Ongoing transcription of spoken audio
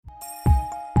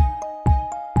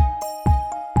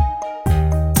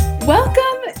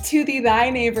to the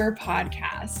Thy Neighbor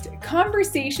podcast,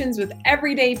 conversations with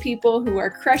everyday people who are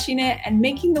crushing it and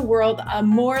making the world a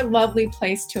more lovely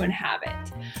place to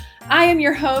inhabit. I am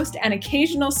your host and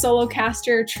occasional solo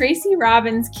caster, Tracy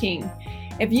Robbins King.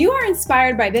 If you are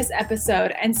inspired by this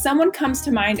episode and someone comes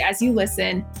to mind as you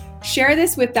listen, share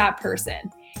this with that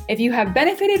person. If you have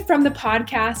benefited from the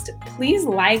podcast, please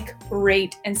like,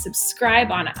 rate, and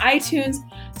subscribe on iTunes,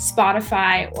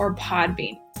 Spotify, or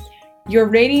Podbean. Your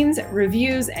ratings,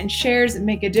 reviews, and shares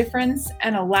make a difference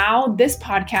and allow this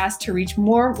podcast to reach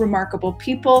more remarkable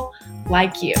people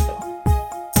like you.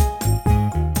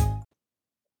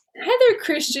 Heather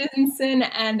Christensen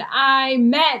and I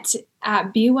met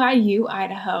at BYU,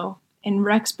 Idaho, in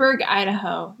Rexburg,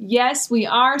 Idaho. Yes, we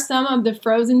are some of the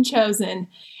frozen chosen.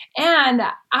 And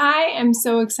I am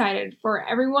so excited for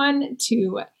everyone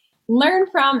to learn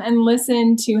from and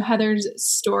listen to Heather's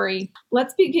story.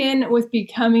 Let's begin with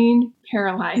becoming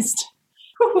paralyzed.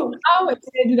 How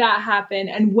did that happen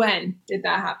and when did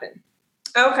that happen?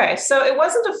 Okay, so it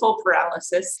wasn't a full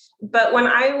paralysis, but when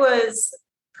I was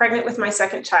pregnant with my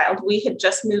second child, we had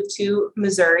just moved to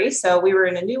Missouri. So we were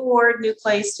in a new ward, new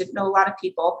place, didn't know a lot of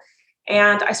people.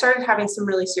 And I started having some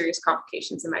really serious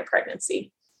complications in my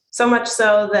pregnancy. So much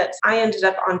so that I ended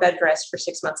up on bed rest for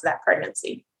 6 months of that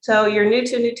pregnancy. So you're new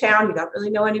to a new town. You don't really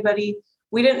know anybody.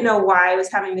 We didn't know why I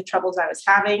was having the troubles I was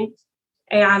having.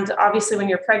 And obviously, when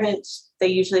you're pregnant, they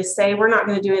usually say, we're not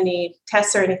going to do any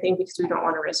tests or anything because we don't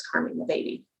want to risk harming the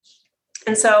baby.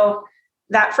 And so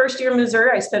that first year in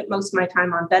Missouri, I spent most of my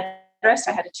time on bed rest.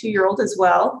 I had a 2-year-old as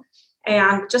well.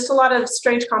 And just a lot of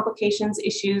strange complications,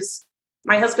 issues.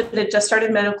 My husband had just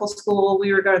started medical school.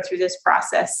 We were going through this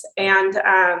process. And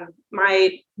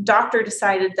my doctor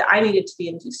decided that I needed to be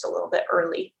induced a little bit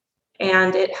early.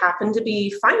 And it happened to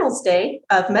be finals day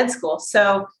of med school.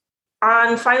 So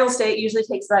on finals day, it usually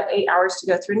takes about 8 hours to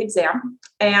go through an exam.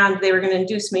 And they were going to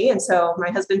induce me. And so my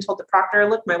husband told the proctor,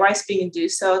 look, my wife's being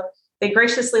induced. So they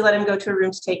graciously let him go to a room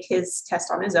to take his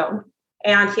test on his own.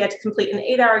 And he had to complete an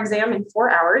 8-hour exam in 4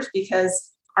 hours because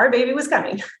our baby was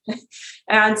coming.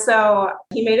 And so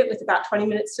he made it with about 20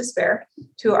 minutes to spare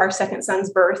to our second son's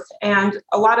birth and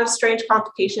a lot of strange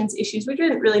complications, issues. We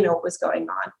didn't really know what was going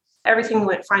on. Everything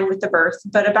went fine with the birth.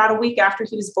 But about a week after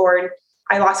he was born,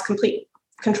 I lost complete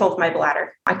control of my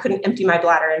bladder. I couldn't empty my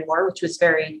bladder anymore, which was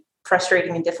very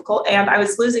frustrating and difficult. And I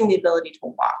was losing the ability to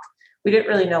walk. We didn't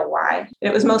really know why.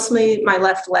 It was mostly my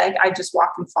left leg. I just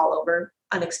walk and fall over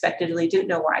unexpectedly, didn't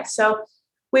know why. So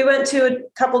we went to a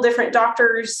couple different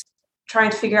doctors trying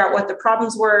to figure out what the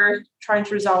problems were, trying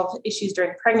to resolve issues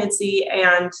during pregnancy.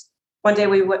 And one day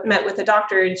we met with a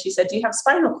doctor and she said, do you have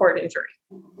spinal cord injury?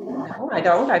 No, I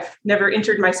don't. I've never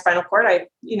injured my spinal cord. I,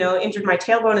 injured my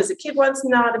tailbone as a kid once,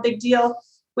 not a big deal.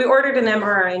 We ordered an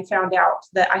MRI and found out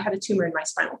that I had a tumor in my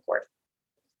spinal cord.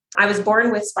 I was born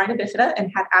with spina bifida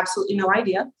and had absolutely no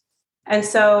idea. And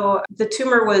so the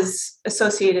tumor was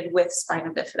associated with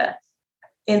spina bifida.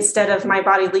 Instead of my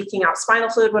body leaking out spinal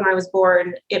fluid when I was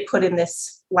born, it put in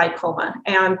this lipoma.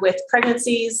 And with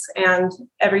pregnancies and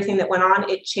everything that went on,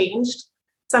 it changed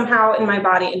somehow in my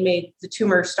body and made the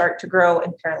tumor start to grow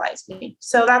and paralyze me.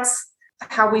 So that's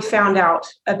how we found out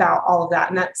about all of that.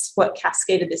 And that's what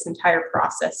cascaded this entire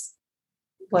process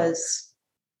was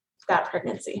that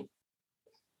pregnancy.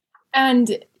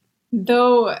 And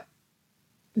though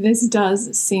this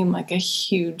does seem like a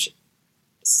huge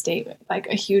statement, like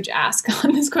a huge ask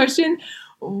on this question,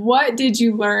 what did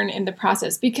you learn in the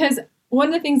process? Because one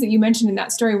of the things that you mentioned in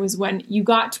that story was when you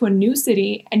got to a new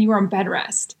city and you were on bed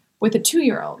rest with a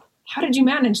 2-year-old. How did you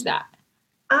manage that?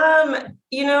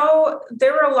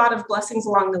 There were a lot of blessings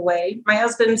along the way. My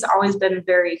husband's always been a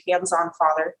very hands-on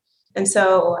father. And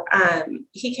so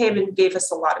he came and gave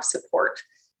us a lot of support.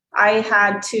 I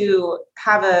had to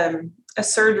have a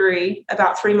surgery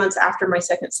about 3 months after my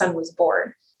second son was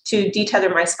born to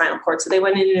detether my spinal cord. So they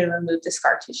went in and removed the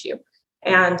scar tissue.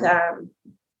 And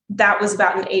that was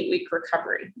about an 8-week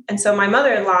recovery. And so my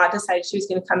mother-in-law decided she was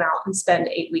going to come out and spend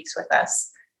 8 weeks with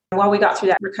us while we got through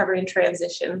that recovery and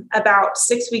transition. About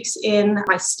 6 weeks in,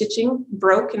 my stitching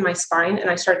broke in my spine and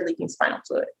I started leaking spinal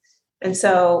fluid. And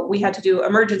so we had to do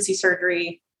emergency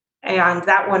surgery. And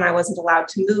that one, I wasn't allowed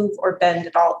to move or bend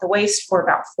at all at the waist for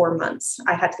about 4 months.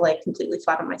 I had to lay completely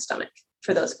flat on my stomach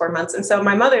for those 4 months. And so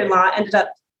my mother-in-law ended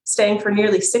up staying for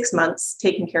nearly 6 months,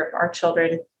 taking care of our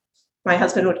children. My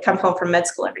husband would come home from med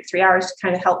school every 3 hours to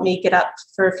kind of help me get up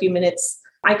for a few minutes.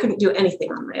 I couldn't do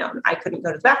anything on my own. I couldn't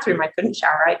go to the bathroom. I couldn't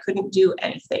shower. I couldn't do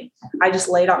anything. I just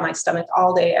laid on my stomach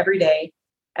all day, every day.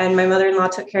 And my mother-in-law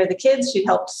took care of the kids. She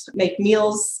helped make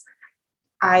meals.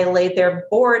 I laid there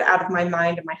bored out of my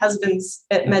mind, and my husband's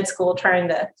at med school trying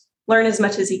to learn as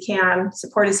much as he can,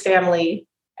 support his family.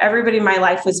 Everybody in my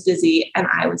life was busy and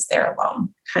I was there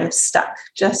alone, kind of stuck,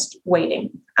 just waiting.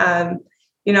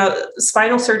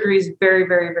 Spinal surgery is very,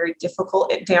 very, very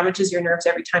difficult. It damages your nerves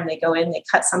every time they go in. They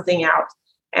cut something out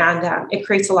and it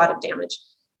creates a lot of damage.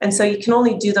 And so you can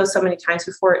only do those so many times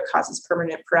before it causes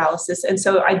permanent paralysis. And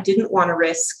so I didn't want to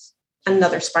risk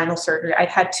another spinal surgery. I'd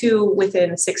had 2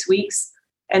 within 6 weeks,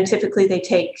 and typically they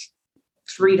take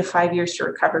 3 to 5 years to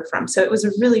recover from. So it was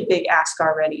a really big ask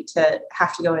already to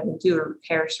have to go in and do a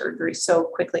repair surgery so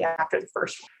quickly after the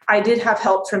first one. I did have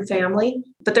help from family,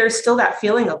 but there's still that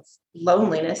feeling of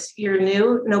loneliness. You're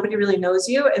new, nobody really knows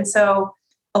you. And so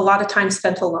a lot of time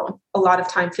spent alone, a lot of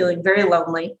time feeling very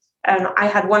lonely. And I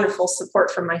had wonderful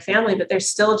support from my family, but there's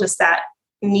still just that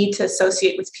need to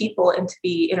associate with people and to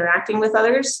be interacting with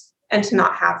others and to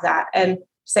not have that. And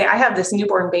say, I have this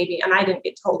newborn baby and I didn't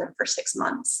get to hold him for 6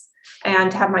 months. And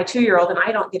to have my 2-year-old and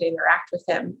I don't get to interact with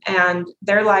him. And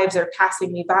their lives are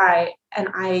passing me by and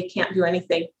I can't do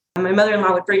anything. My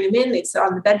mother-in-law would bring him in. They'd sit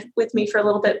on the bed with me for a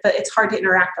little bit, but it's hard to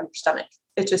interact on your stomach.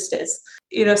 It just is.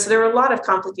 So there were a lot of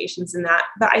complications in that.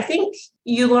 But I think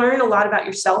you learn a lot about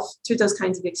yourself through those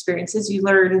kinds of experiences. You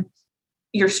learn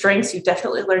your strengths. You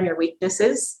definitely learn your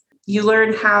weaknesses. You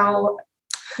learn how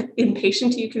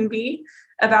impatient you can be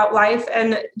about life.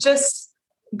 And just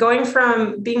going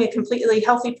from being a completely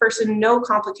healthy person, no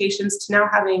complications, to now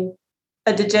having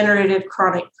a degenerative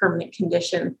chronic permanent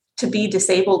condition, to be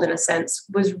disabled in a sense,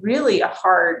 was really a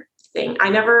hard thing. I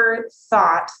never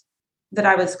thought that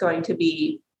I was going to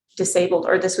be disabled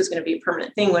or this was going to be a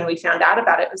permanent thing. When we found out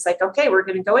about it, it was like, okay, we're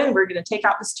going to go in, we're going to take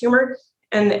out this tumor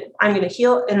and I'm going to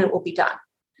heal and it will be done.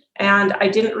 And I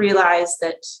didn't realize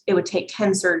that it would take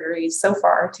 10 surgeries so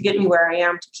far to get me where I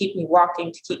am, to keep me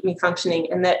walking, to keep me functioning,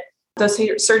 and that those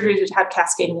surgeries would have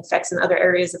cascading effects in other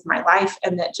areas of my life,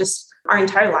 and that just our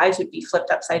entire lives would be flipped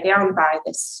upside down by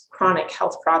this chronic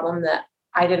health problem that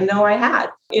I didn't know I had.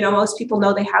 Most people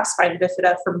know they have spina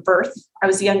bifida from birth. I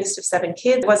was the youngest of 7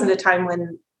 kids. It wasn't a time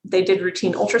when they did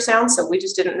routine ultrasound, so we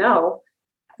just didn't know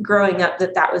growing up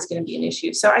that was going to be an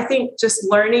issue. So I think just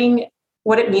learning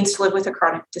what it means to live with a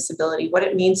chronic disability, what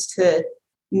it means to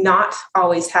not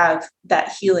always have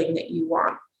that healing that you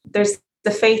want. There's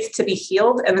the faith to be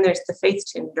healed, and then there's the faith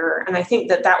to endure. And I think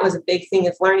that was a big thing,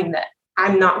 of learning that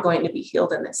I'm not going to be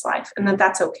healed in this life, and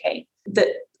that's okay. That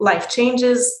life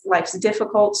changes, life's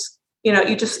difficult. You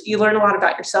learn a lot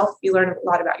about yourself. You learn a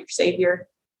lot about your Savior.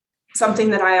 Something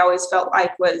that I always felt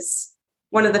like was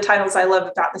one of the titles I love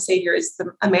about the Savior is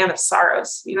a man of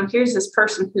sorrows. Here's this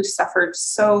person who suffered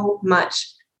so much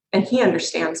and he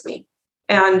understands me.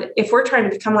 And if we're trying to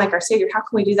become like our Savior, how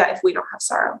can we do that if we don't have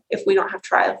sorrow, if we don't have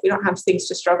trial, if we don't have things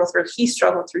to struggle through? He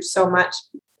struggled through so much.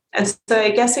 And so I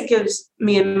guess it gives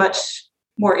me a much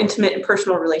more intimate and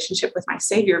personal relationship with my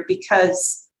Savior,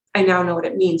 because I now know what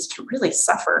it means to really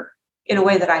suffer in a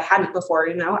way that I hadn't before.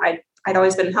 I'd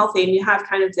always been healthy, and you have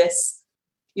kind of this,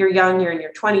 you're young, you're in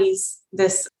your 20s,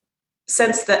 this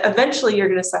sense that eventually you're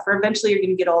going to suffer, eventually you're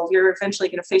going to get old, you're eventually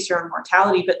going to face your own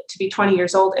mortality. But to be 20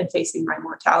 years old and facing my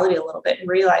mortality a little bit and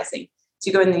realizing, as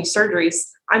you go into these surgeries,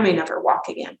 I may never walk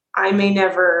again. I may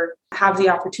never have the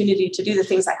opportunity to do the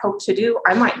things I hope to do.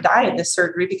 I might die in this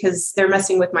surgery because they're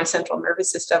messing with my central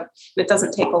nervous system. It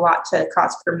doesn't take a lot to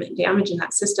cause permanent damage in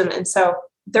that system. And so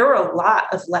there were a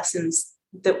lot of lessons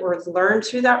that were learned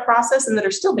through that process and that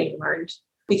are still being learned,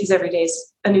 because every day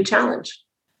is a new challenge.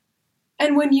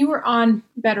 And when you were on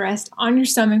bed rest on your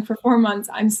stomach for 4 months,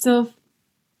 I'm still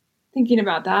thinking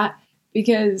about that,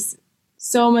 because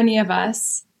so many of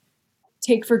us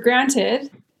take for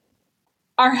granted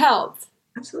our health.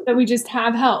 Absolutely. That we just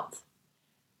have health.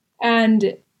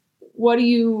 And what do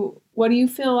you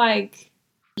feel like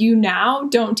you now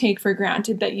don't take for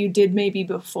granted that you did maybe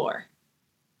before?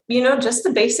 Just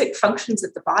the basic functions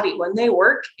of the body. When they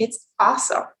work, it's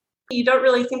awesome. You don't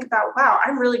really think about, wow,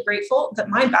 I'm really grateful that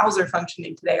my bowels are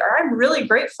functioning today, or I'm really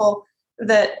grateful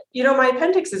that, my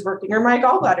appendix is working, or my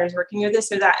gallbladder is working, or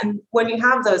this or that. And when you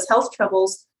have those health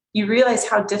troubles, you realize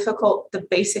how difficult the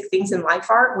basic things in life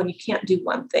are when you can't do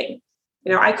one thing.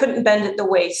 I couldn't bend at the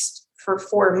waist for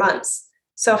 4 months.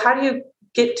 So how do you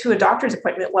get to a doctor's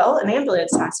appointment? Well, an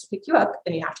ambulance has to pick you up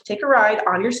and you have to take a ride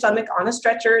on your stomach on a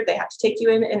stretcher. They have to take you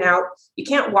in and out. You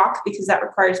can't walk because that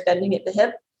requires bending at the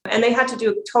hip. And they had to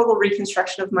do a total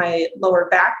reconstruction of my lower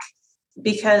back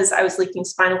because I was leaking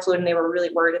spinal fluid and they were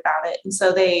really worried about it. And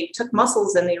so they took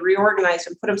muscles and they reorganized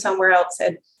and put them somewhere else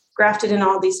and grafted in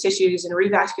all these tissues and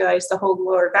revascularized the whole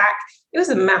lower back. It was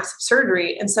a massive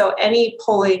surgery. And so any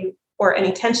pulling or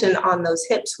any tension on those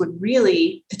hips would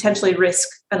really potentially risk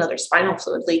another spinal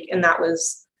fluid leak. And that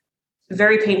was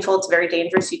very painful. It's very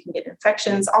dangerous. You can get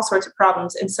infections, all sorts of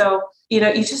problems. And so, you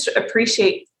just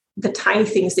appreciate the tiny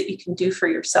things that you can do for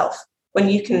yourself, when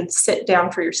you can sit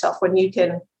down for yourself, when you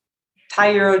can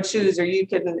tie your own shoes, or you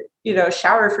can,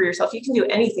 shower for yourself. You can do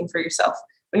anything for yourself.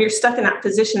 When you're stuck in that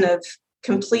position of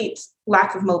complete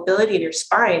lack of mobility in your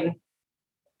spine,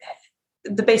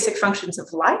 the basic functions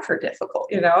of life are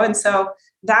difficult, And so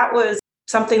that was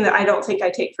something that I don't think I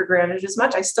take for granted as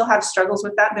much. I still have struggles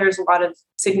with that. There's a lot of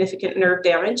significant nerve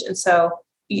damage. And so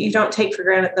you don't take for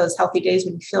granted those healthy days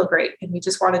when you feel great, and you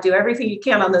just want to do everything you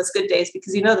can on those good days,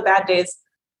 because the bad days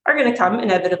are going to come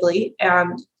inevitably,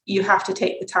 and you have to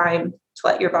take the time to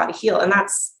let your body heal. And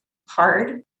that's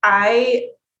hard. I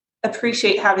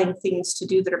appreciate having things to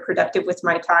do that are productive with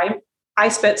my time. I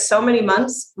spent so many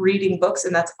months reading books,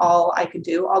 and that's all I could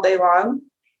do all day long,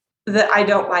 that I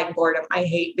don't like boredom. I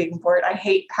hate being bored. I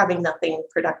hate having nothing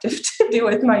productive to do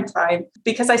with my time,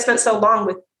 because I spent so long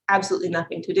with absolutely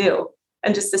nothing to do.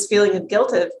 And just this feeling of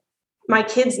guilt of, my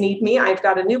kids need me. I've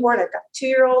got a newborn. I've got a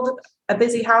 2-year-old, a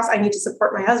busy house. I need to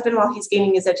support my husband while he's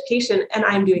gaining his education, and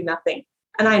I'm doing nothing.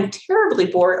 And I'm terribly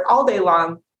bored all day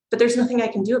long, but there's nothing I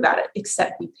can do about it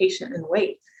except be patient and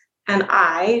wait. And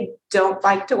I don't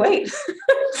like to wait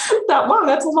that long.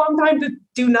 That's a long time to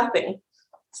do nothing.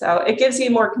 So it gives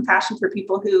you more compassion for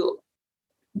people who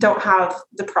don't have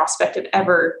the prospect of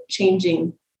ever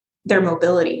changing their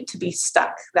mobility, to be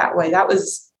stuck that way. That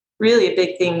was really a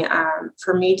big thing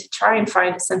for me, to try and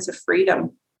find a sense of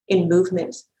freedom in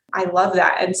movement. I love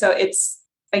that. And so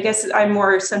I guess I'm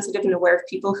more sensitive and aware of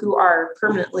people who are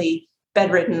permanently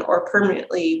bedridden or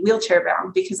permanently wheelchair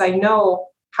bound, because I know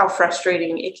how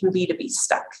frustrating it can be to be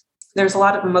stuck. There's a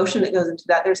lot of emotion that goes into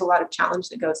that. There's a lot of challenge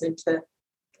that goes into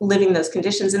living those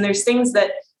conditions. And there's things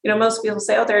that, most people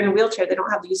say, oh, they're in a wheelchair, they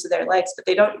don't have the use of their legs, but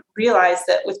they don't realize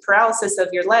that with paralysis of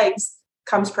your legs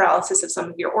comes paralysis of some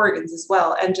of your organs as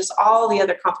well. And just all the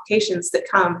other complications that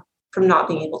come from not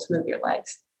being able to move your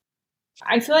legs.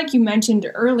 I feel like you mentioned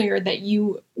earlier that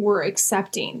you were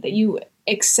accepting, that you've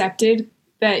accepted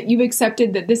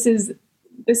that this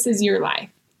is your life.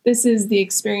 This is the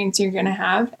experience you're going to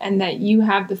have, and that you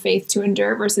have the faith to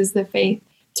endure versus the faith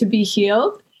to be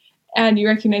healed. And you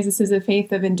recognize this is a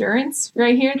faith of endurance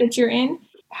right here that you're in.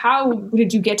 How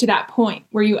did you get to that point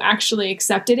where you actually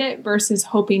accepted it versus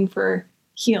hoping for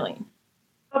healing?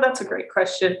 Oh, that's a great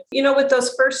question. With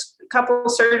those first couple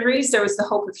surgeries, there was the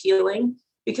hope of healing,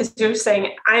 because you're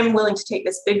saying, I'm willing to take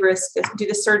this big risk, to do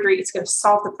this surgery. It's going to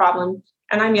solve the problem.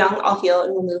 And I'm young, I'll heal,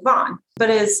 and we'll move on. But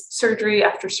as surgery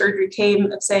after surgery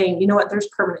came of saying, there's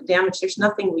permanent damage. There's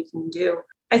nothing we can do.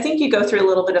 I think you go through a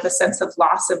little bit of a sense of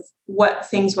loss of, what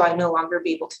things will I no longer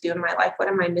be able to do in my life? What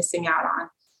am I missing out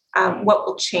on? What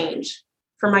will change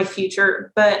for my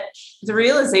future? But the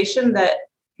realization that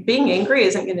being angry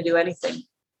isn't going to do anything.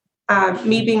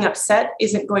 Me being upset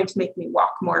isn't going to make me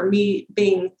walk more. Me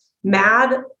being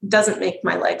mad doesn't make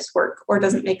my legs work, or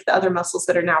doesn't make the other muscles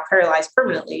that are now paralyzed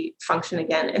permanently function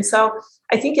again. And so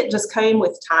I think it just came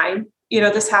with time.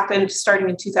 This happened starting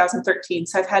in 2013.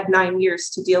 So I've had 9 years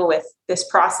to deal with this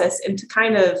process and to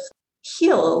kind of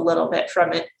heal a little bit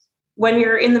from it. When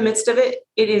you're in the midst of it,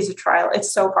 it is a trial.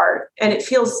 It's so hard. And it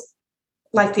feels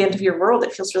like the end of your world.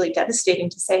 It feels really devastating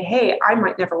to say, hey, I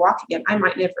might never walk again. I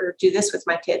might never do this with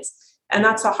my kids. And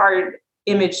that's a hard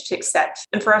image to accept.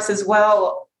 And for us as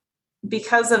well,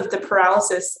 because of the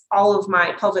paralysis, all of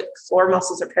my pelvic floor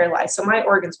muscles are paralyzed. So my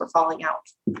organs were falling out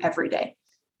every day.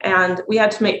 And we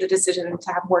had to make the decision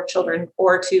to have more children,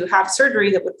 or to have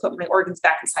surgery that would put my organs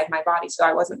back inside my body, so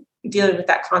I wasn't dealing with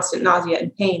that constant nausea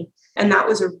and pain. And that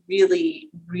was a really,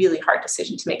 really hard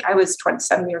decision to make. I was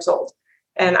 27 years old.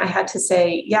 And I had to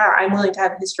say, yeah, I'm willing to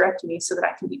have a hysterectomy so that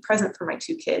I can be present for my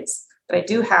 2 kids that I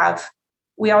do have.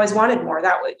 We always wanted more.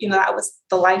 That was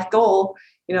the life goal.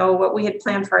 What we had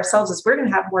planned for ourselves is, we're going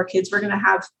to have more kids. We're going to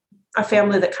have a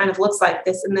family that kind of looks like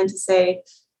this. And then to say,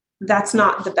 that's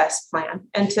not the best plan,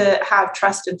 and to have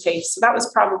trust and faith. So that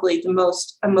was probably the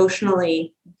most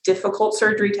emotionally difficult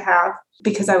surgery to have,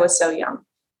 because I was so young.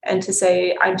 And to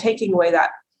say, I'm taking away that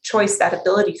choice, that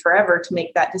ability forever to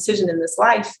make that decision in this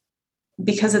life,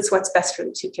 because it's what's best for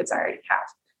the 2 kids I already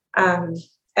have.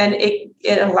 And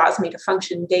it allows me to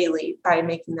function daily by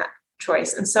making that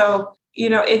choice. And so,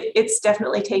 it's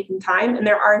definitely taking time. And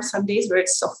there are some days where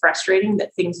it's so frustrating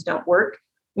that things don't work.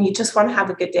 And you just want to have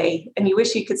a good day. And you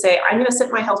wish you could say, I'm going to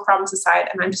set my health problems aside,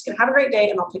 and I'm just going to have a great day,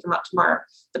 and I'll pick them up tomorrow.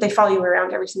 But they follow you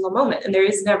around every single moment. And there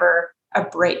is never a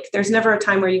break. There's never a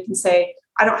time where you can say,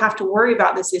 I don't have to worry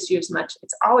about this issue as much.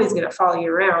 It's always going to follow you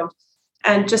around.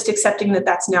 And just accepting that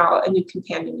that's now a new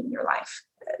companion in your life.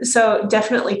 So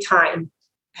definitely time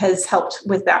has helped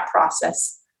with that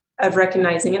process. of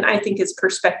recognizing. And I think as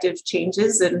perspective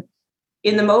changes, and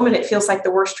in the moment, it feels like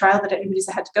the worst trial that anybody's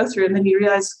had to go through. And then you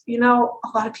realize, a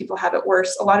lot of people have it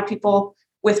worse. A lot of people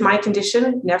with my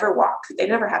condition never walk. They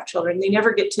never have children. They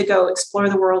never get to go explore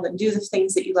the world and do the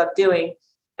things that you love doing.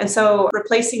 And so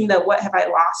replacing the what have I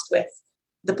lost with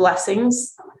the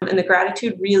blessings and the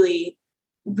gratitude really,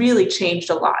 really changed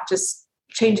a lot. Just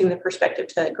changing the perspective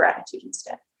to gratitude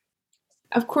instead.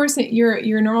 Of course, you're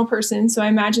a normal person. So I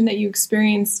imagine that you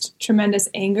experienced tremendous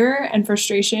anger and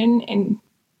frustration and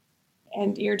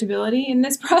irritability in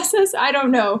this process. I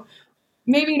don't know.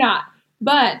 Maybe not.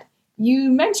 But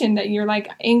you mentioned that you're like,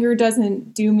 anger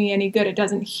doesn't do me any good. It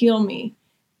doesn't heal me.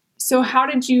 So how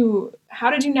did you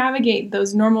navigate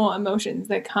those normal emotions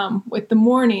that come with the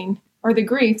mourning or the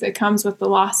grief that comes with the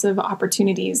loss of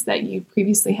opportunities that you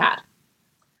previously had?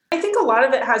 I think a lot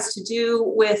of it has to do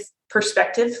with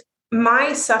perspective.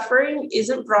 My suffering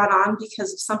isn't brought on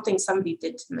because of something somebody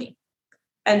did to me.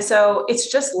 And so it's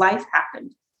just life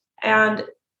happened. And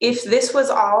if this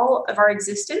was all of our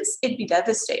existence, it'd be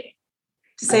devastating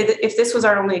to say that if this was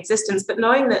our only existence, but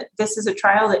knowing that this is a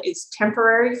trial that is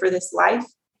temporary for this life,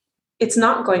 it's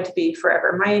not going to be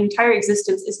forever. My entire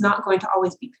existence is not going to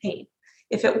always be pain.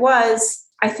 If it was,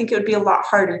 I think it would be a lot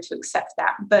harder to accept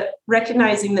that. But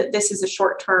recognizing that this is a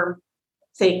short-term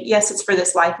thing, yes, it's for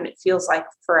this life and it feels like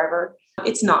forever.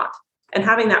 It's not. And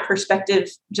having that perspective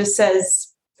just says,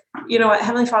 you know what,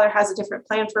 Heavenly Father has a different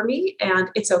plan for me and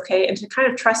it's okay. And to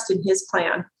kind of trust in his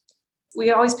plan.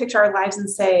 We always picture our lives and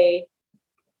say,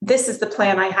 this is the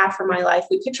plan I have for my life.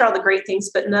 We picture all the great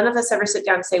things, but none of us ever sit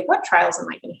down and say, what trials am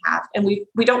I going to have? And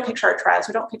we don't picture our trials.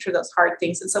 We don't picture those hard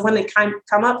things. And so when they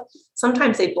come up,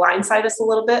 sometimes they blindside us a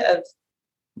little bit of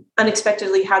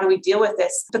unexpectedly, how do we deal with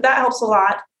this? But that helps a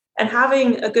lot. And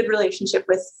having a good relationship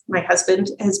with my husband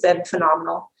has been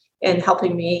phenomenal in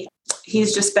helping me.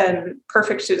 He's just been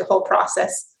perfect through the whole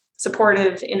process,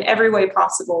 supportive in every way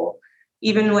possible,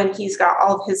 even when he's got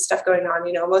all of his stuff going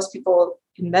on. Most people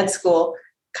in med school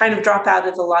kind of drop out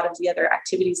of a lot of the other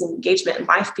activities and engagement in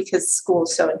life because school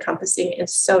is so encompassing and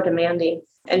so demanding.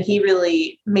 And he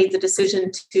really made the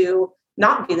decision to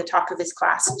not be the talk of his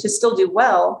class, to still do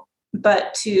well,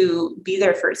 but to be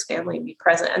there for his family and be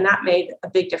present. And that made a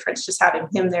big difference, just having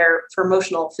him there for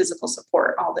emotional, physical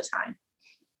support all the time.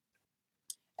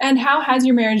 And how has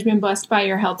your marriage been blessed by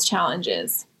your health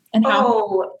challenges? And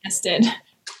how tested?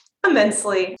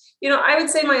 Immensely. I would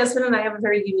say my husband and I have a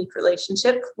very unique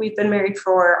relationship. We've been married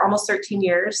for almost 13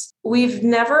 years. We've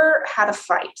never had a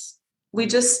fight. We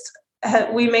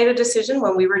made a decision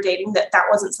when we were dating that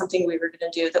wasn't something we were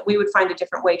going to do, that we would find a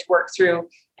different way to work through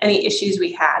any issues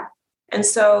we had. And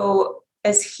so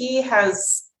as he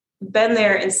has been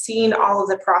there and seen all of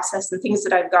the process and things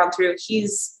that I've gone through,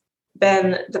 he's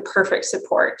been the perfect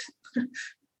support.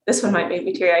 This one might make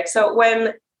me teary-eyed. So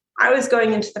when I was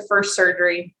going into the first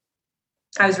surgery,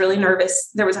 I was really nervous.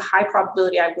 There was a high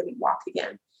probability I wouldn't walk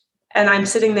again. And I'm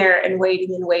sitting there and waiting.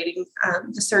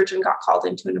 The surgeon got called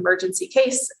into an emergency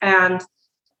case, and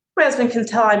my husband can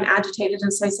tell I'm agitated.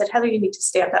 And so I said, Heather, you need to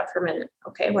stand up for a minute.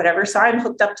 Okay, whatever. So I'm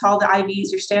hooked up to all the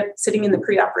IVs. You're sitting in the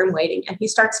pre-op room waiting. And he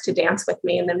starts to dance with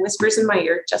me and then whispers in my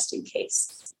ear, just in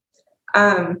case.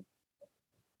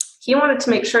 He wanted to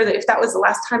make sure that if that was the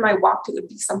last time I walked, it would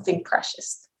be something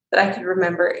precious that I could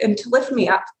remember and to lift me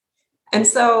up. And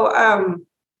so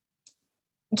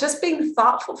just being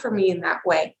thoughtful for me in that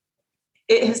way,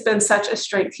 it has been such a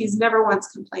strength. He's never once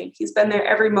complained. He's been there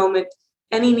every moment.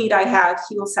 Any need I have,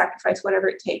 he will sacrifice whatever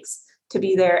it takes to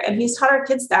be there. And he's taught our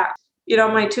kids that.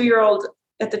 My 2-year-old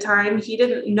at the time, he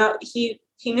didn't know, he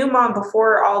knew mom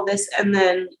before all this. And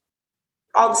then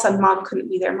all of a sudden, mom couldn't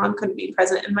be there. Mom couldn't be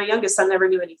present. And my youngest son never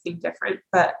knew anything different.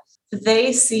 But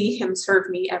they see him serve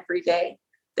me every day.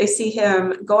 They see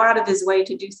him go out of his way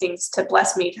to do things to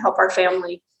bless me, to help our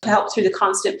family, to help through the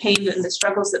constant pain and the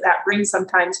struggles that brings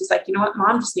sometimes. He's like, you know what,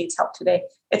 mom just needs help today.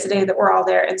 It's a day that we're all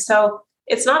there. And so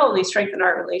it's not only strengthened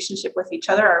our relationship with each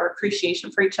other, our appreciation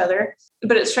for each other,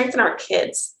 but it strengthened our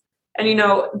kids. And,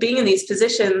 being in these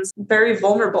positions, very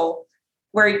vulnerable,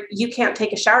 where you can't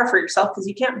take a shower for yourself because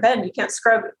you can't bend, you can't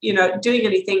scrub, doing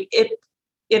anything,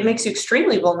 it makes you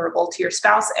extremely vulnerable to your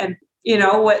spouse. And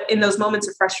what in those moments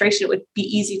of frustration, it would be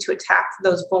easy to attack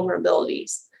those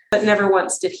vulnerabilities, but never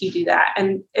once did he do that.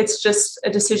 And it's just a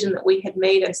decision that we had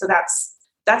made. And so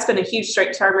that's been a huge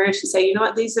strength to our marriage, to say, you know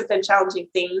what, these have been challenging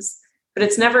things, but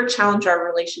it's never challenged our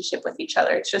relationship with each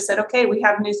other. It's just said, okay, we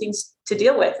have new things to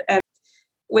deal with. And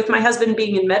with my husband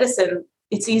being in medicine,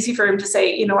 it's easy for him to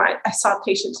say, I saw a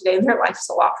patient today and their life's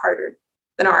a lot harder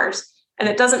than ours. And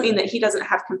it doesn't mean that he doesn't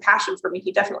have compassion for me.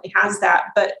 He definitely has that.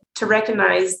 But to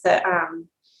recognize that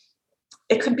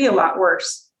it could be a lot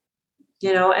worse.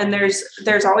 and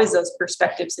there's always those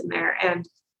perspectives in there. And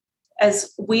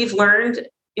as we've learned,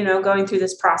 going through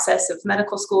this process of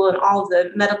medical school and all of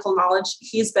the medical knowledge,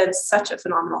 he's been such a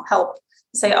phenomenal help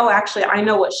to say, oh, actually, I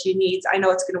know what she needs. I know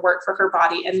it's going to work for her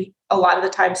body. And a lot of the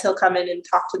times he'll come in and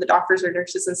talk to the doctors or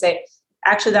nurses and say,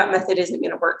 actually, that method isn't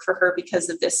going to work for her because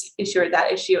of this issue or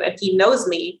that issue. And he knows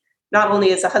me not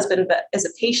only as a husband, but as a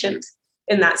patient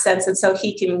in that sense. And so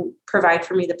he can provide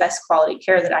for me the best quality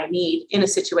care that I need in a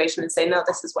situation and say, no,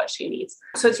 this is what she needs.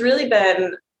 So it's really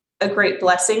been a great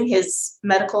blessing, his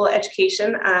medical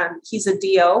education. He's a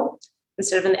DO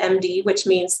instead of an MD, which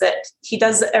means that he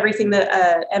does everything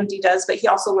that MD does, but he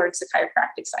also learns the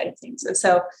chiropractic side of things. And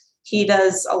so he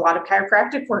does a lot of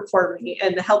chiropractic work for me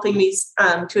and helping me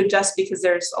to adjust because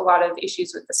there's a lot of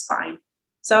issues with the spine.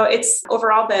 So it's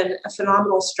overall been a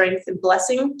phenomenal strength and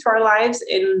blessing to our lives.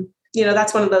 And,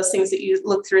 that's one of those things that you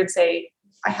look through and say,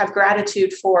 I have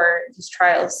gratitude for these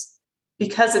trials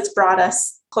because it's brought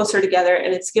us closer together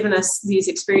and it's given us these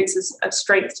experiences of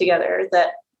strength together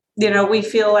that, we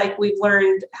feel like we've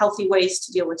learned healthy ways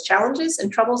to deal with challenges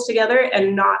and troubles together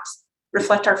and not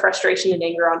reflect our frustration and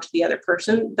anger onto the other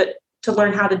person, but to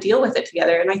learn how to deal with it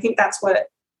together. And I think that's what,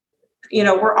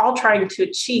 we're all trying to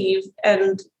achieve,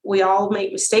 and we all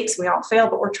make mistakes and we all fail,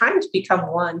 but we're trying to become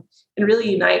one and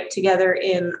really unite together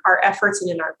in our efforts and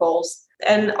in our goals.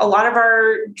 And a lot of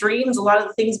our dreams, a lot of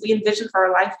the things we envision for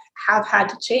our life have had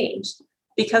to change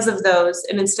because of those.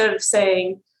 And instead of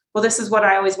saying, well, this is what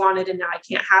I always wanted and now I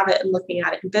can't have it, and looking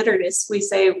at it in bitterness, we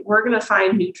say, we're going to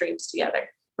find new dreams together.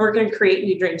 We're going to create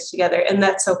new dreams together. And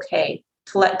that's okay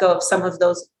to let go of some of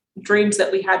those dreams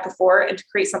that we had before and to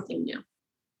create something new.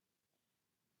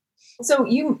 So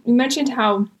you mentioned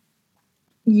how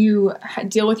you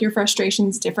deal with your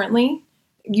frustrations differently.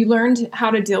 You learned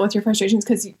how to deal with your frustrations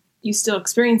because you still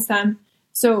experience them.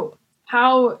 So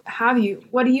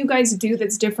what do you guys do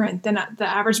that's different than the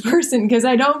average person? Because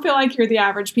I don't feel like you're the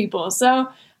average people. So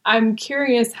I'm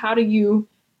curious, how do you,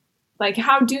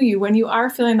 when you are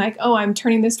feeling like, oh, I'm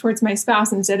turning this towards my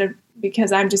spouse instead of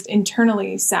because I'm just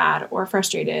internally sad or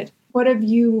frustrated? What have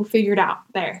you figured out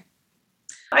there?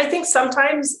 I think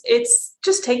sometimes it's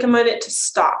just take a minute to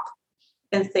stop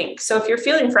and think. So if you're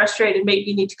feeling frustrated, maybe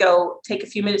you need to go take a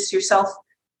few minutes to yourself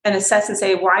and assess and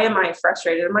say, why am I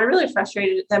frustrated? Am I really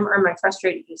frustrated at them, or am I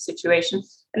frustrated at the situation?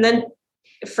 And then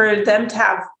for them to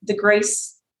have the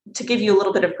grace, to give you a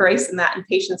little bit of grace in that and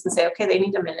patience and say, okay, they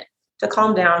need a minute to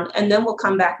calm down. And then we'll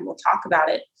come back and we'll talk about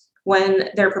it when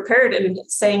they're prepared and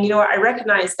saying, I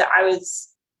recognize that I was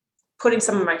putting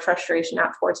some of my frustration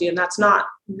out towards you, and that's not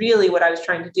really what I was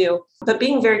trying to do. But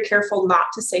being very careful not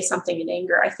to say something in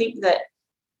anger. I think that,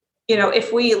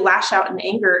 if we lash out in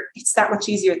anger, it's that much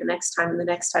easier the next time and the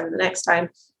next time and the next time.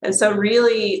 And so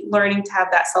really learning to have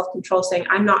that self-control, saying,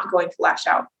 I'm not going to lash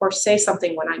out or say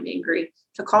something when I'm angry,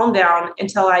 to calm down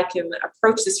until I can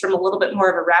approach this from a little bit more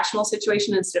of a rational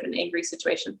situation instead of an angry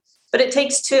situation. But it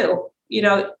takes two.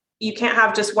 You can't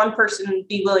have just one person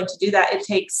be willing to do that. It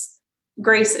takes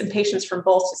grace and patience from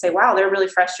both to say, wow, they're really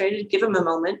frustrated. Give them a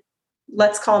moment.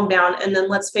 Let's calm down. And then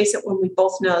let's face it, when we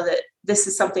both know that this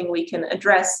is something we can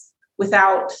address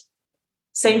without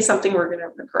saying something we're going to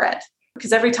regret.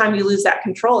 Because every time you lose that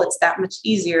control, it's that much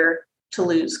easier to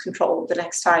lose control the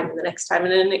next time and the next time.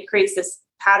 And then it creates this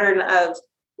pattern of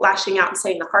lashing out and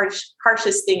saying the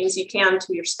harshest things you can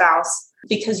to your spouse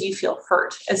because you feel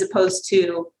hurt, as opposed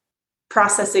to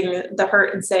processing the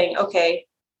hurt and saying, okay,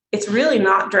 it's really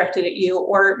not directed at you,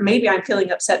 or maybe I'm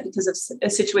feeling upset because of a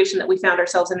situation that we found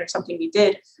ourselves in or something we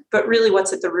did, but really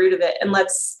what's at the root of it. And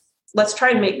let's try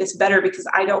and make this better, because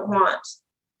I don't want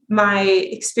my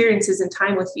experiences and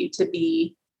time with you to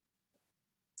be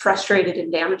frustrated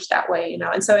and damaged that way,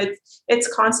 And so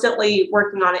it's constantly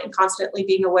working on it and constantly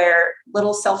being aware,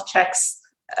 little self-checks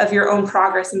of your own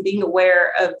progress and being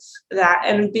aware of that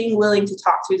and being willing to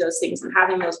talk through those things and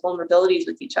having those vulnerabilities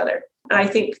with each other. And I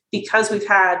think because we've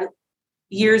had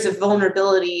years of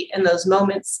vulnerability in those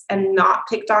moments and not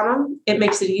picked on them, it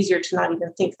makes it easier to not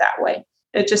even think that way.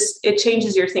 It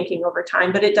changes your thinking over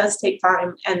time, but it does take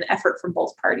time and effort from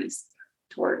both parties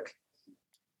to work.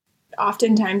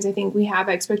 Oftentimes, I think we have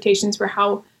expectations for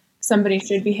how somebody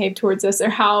should behave towards us, or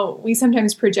how we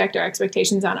sometimes project our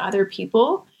expectations on other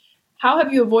people. How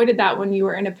have you avoided that when you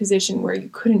were in a position where you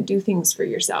couldn't do things for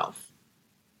yourself?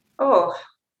 Oh,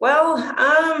 well,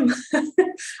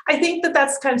 I think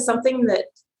that's kind of something that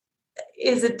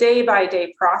is a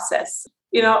day-by-day process.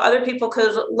 Other people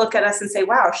could look at us and say,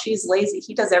 wow, she's lazy.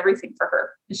 He does everything for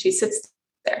her. And she sits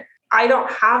there. I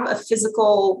don't have a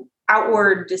physical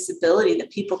outward disability that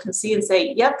people can see and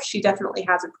say, yep, she definitely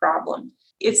has a problem.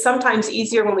 it's sometimes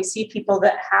easier when we see people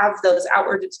that have those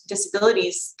outward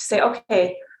disabilities to say,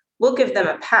 okay, we'll give them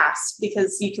a pass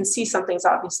because you can see something's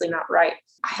obviously not right.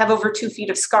 I have over 2 feet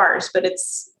of scars, but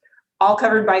it's all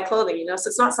covered by clothing, so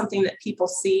it's not something that people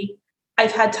see.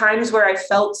 I've had times where I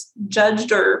felt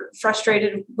judged or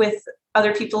frustrated with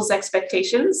other people's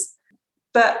expectations.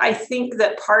 But I think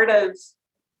that part of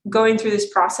going through this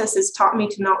process has taught me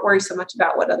to not worry so much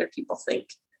about what other people think,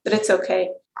 that it's okay.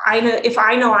 I know if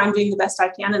I know I'm doing the best I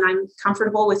can and I'm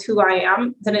comfortable with who I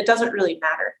am, then it doesn't really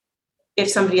matter if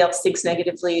somebody else thinks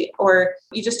negatively, or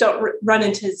you just don't run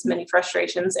into as many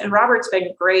frustrations. And Robert's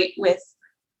been great with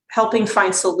helping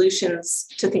find solutions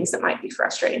to things that might be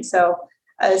frustrating. So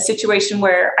a situation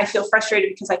where I feel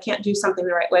frustrated because I can't do something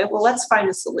the right way, well, let's find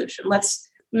a solution. Let's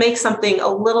make something a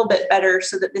little bit better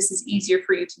so that this is easier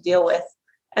for you to deal with.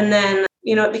 And then,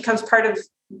 it becomes part of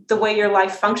the way your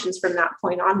life functions from that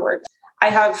point onward.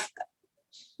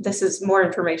 This is more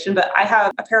information, but I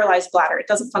have a paralyzed bladder. It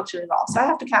doesn't function at all. So I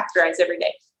have to catheterize every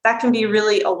day. That can be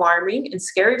really alarming and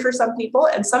scary for some people.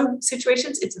 And some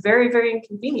situations, it's very, very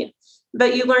inconvenient,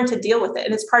 but you learn to deal with it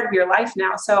and it's part of your life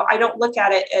now. So I don't look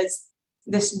at it as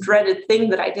this dreaded thing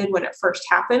that I did when it first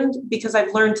happened, because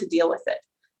I've learned to deal with it.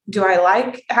 Do I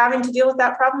like having to deal with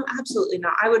that problem? Absolutely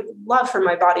not. I would love for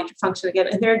my body to function again.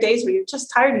 And there are days where you're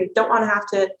just tired and you don't want to have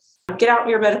to get out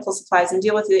your medical supplies and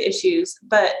deal with the issues,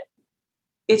 but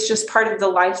it's just part of the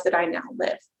life that I now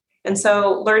live. And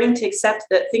so learning to accept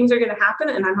that things are going to happen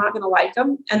and I'm not going to like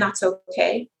them, and that's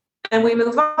okay. And we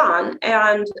move on.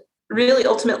 And really,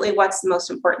 ultimately, what's the most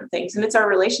important things? And it's our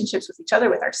relationships with each other,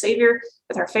 with our Savior,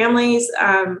 with our families.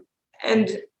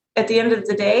 And at the end of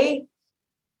the day,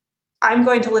 I'm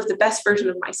going to live the best version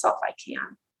of myself I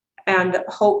can and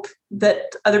hope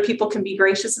that other people can be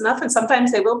gracious enough. And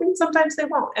sometimes they will be, and sometimes they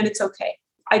won't. And it's okay.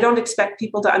 I don't expect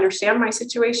people to understand my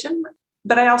situation,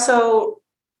 but I also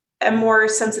am more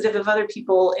sensitive of other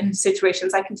people in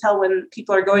situations. I can tell when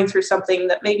people are going through something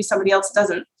that maybe somebody else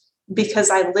doesn't, because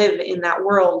I live in that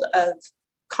world of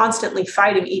constantly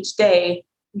fighting each day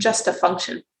just to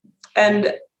function.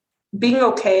 And being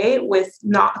okay with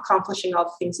not accomplishing all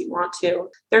the things you want to.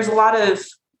 There's a lot of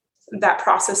that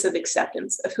process of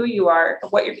acceptance of who you are,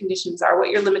 of what your conditions are, what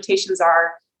your limitations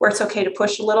are, where it's okay to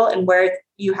push a little and where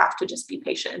you have to just be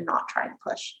patient and not try to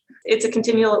push. It's a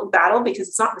continual battle because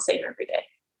it's not the same every day.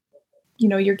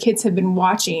 Your kids have been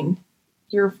watching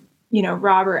your,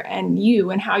 Robert and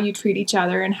you and how you treat each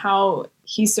other and how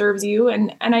he serves you.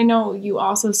 And I know you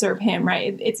also serve him,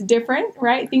 right? It's different,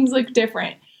 right? Things look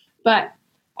different, but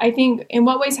I think, in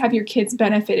what ways have your kids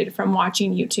benefited from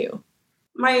watching you two?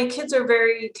 My kids are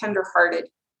very tenderhearted.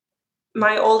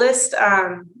 My oldest,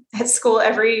 at school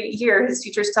every year, his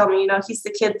teachers tell me, he's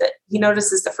the kid that he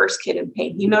notices the first kid in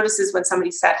pain. He notices when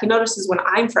somebody's sad. He notices when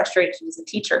I'm frustrated as a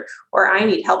teacher or I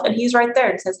need help. And he's right there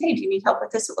and says, hey, do you need help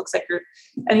with this? It looks like you're,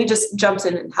 and he just jumps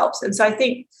in and helps. And so I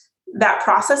think that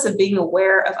process of being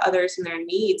aware of others and their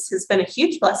needs has been a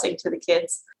huge blessing to the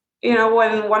kids.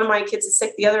 When one of my kids is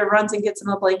sick, the other runs and gets him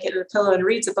a blanket and a pillow and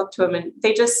reads a book to him. And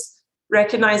they just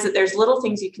recognize that there's little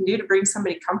things you can do to bring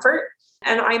somebody comfort.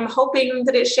 And I'm hoping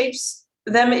that it shapes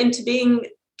them into being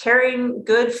caring,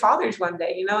 good fathers one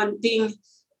day, and being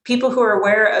people who are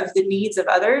aware of the needs of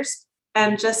others,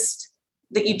 and just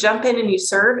that you jump in and you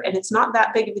serve. And it's not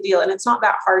that big of a deal. And it's not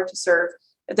that hard to serve,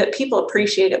 that people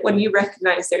appreciate it when you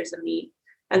recognize there's a need.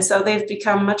 And so they've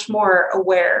become much more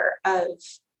aware of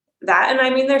that. And I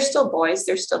mean, they're still boys,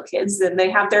 they're still kids, and they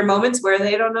have their moments where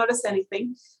they don't notice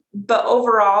anything. But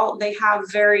overall, they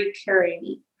have very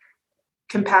caring,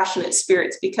 compassionate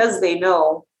spirits because they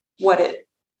know what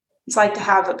it's like to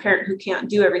have a parent who can't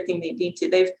do everything they need to.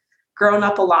 They've grown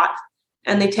up a lot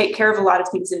and they take care of a lot of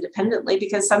things independently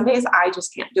because some days I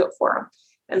just can't do it for them.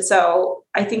 And so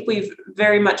I think we've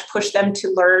very much pushed them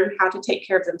to learn how to take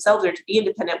care of themselves or to be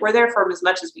independent. We're there for them as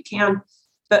much as we can,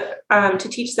 but to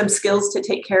teach them skills to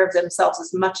take care of themselves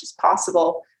as much as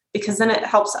possible, because then it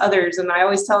helps others. And I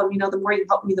always tell them, the more you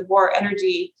help me, the more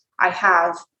energy I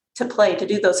have to play, to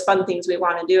do those fun things we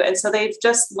want to do. And so they've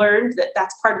just learned that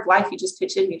that's part of life. You just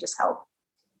pitch in, you just help.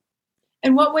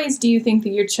 In what ways do you think that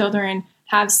your children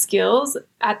have skills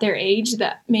at their age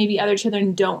that maybe other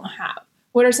children don't have?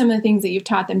 What are some of the things that you've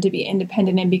taught them to be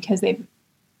independent in because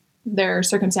their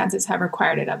circumstances have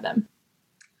required it of them?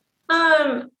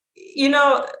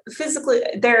 Physically,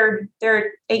 they're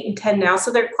 8 and 10 now,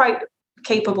 so they're quite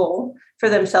capable for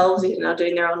themselves,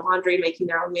 doing their own laundry, making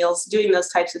their own meals, doing those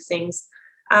types of things.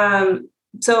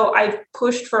 So I've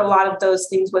pushed for a lot of those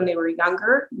things when they were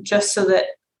younger, just so that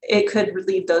it could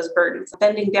relieve those burdens.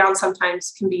 Bending down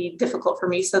sometimes can be difficult for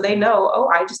me. So they know,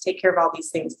 I just take care of all these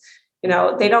things.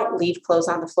 They don't leave clothes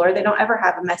on the floor. They don't ever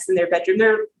have a mess in their bedroom.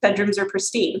 Their bedrooms are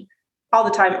pristine all the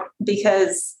time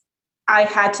because I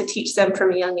had to teach them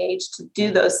from a young age to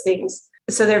do those things.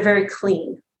 So they're very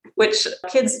clean, which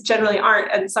kids generally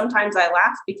aren't. And sometimes I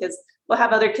laugh because we'll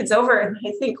have other kids over and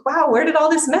I think, wow, where did all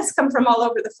this mess come from all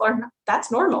over the floor? That's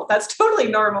normal. That's totally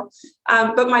normal.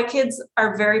 But my kids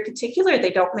are very particular.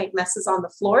 They don't make messes on the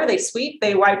floor. They sweep,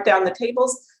 they wipe down the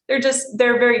tables.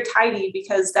 They're very tidy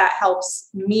because that helps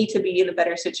me to be in a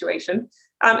better situation.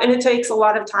 And it takes a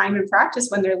lot of time and practice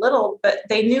when they're little, but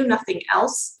they knew nothing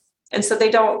else. And so they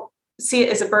don't see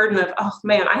it as a burden of, oh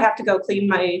man, I have to go clean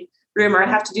my room or I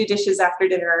have to do dishes after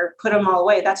dinner or put them all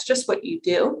away. That's just what you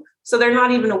do. So they're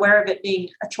not even aware of it being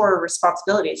a chore or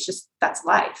responsibility. It's just, that's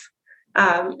life.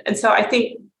 And so I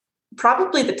think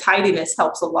probably the tidiness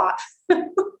helps a lot.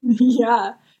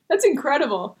 Yeah, that's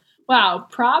incredible. Wow.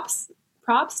 Props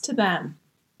to them.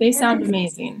 They sound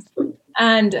amazing.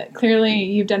 And clearly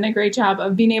you've done a great job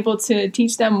of being able to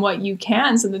teach them what you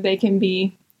can so that they can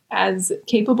be as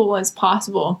capable as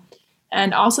possible.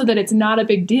 And also that it's not a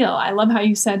big deal. I love how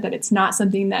you said that it's not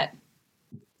something that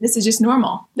this is just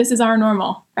normal. This is our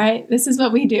normal, right? This is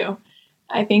what we do.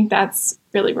 I think that's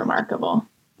really remarkable.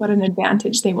 What an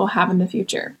advantage they will have in the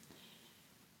future.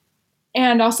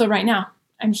 And also right now,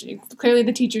 I'm sure clearly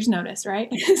the teachers notice,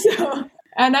 right?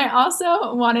 And I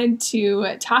also wanted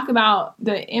to talk about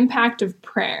the impact of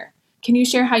prayer. Can you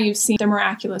share how you've seen the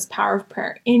miraculous power of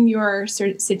prayer in your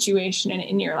situation and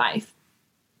in your life?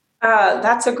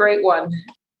 That's a great one.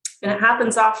 And it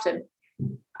happens often.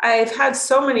 I've had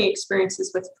so many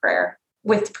experiences with prayer,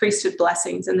 with priesthood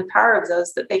blessings and the power of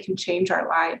those that they can change our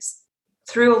lives.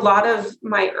 Through a lot of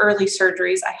my early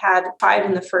surgeries, I had 5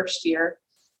 in the first year.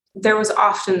 There was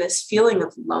often this feeling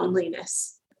of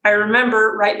loneliness. I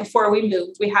remember right before we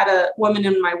moved, we had a woman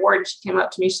in my ward. She came up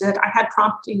to me. She said, I had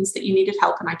promptings that you needed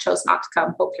help and I chose not to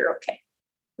come. Hope you're okay.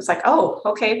 I was like, oh,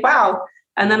 okay, wow.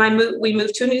 And then we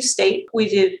moved to a new state. We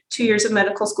did 2 years of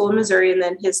medical school in Missouri and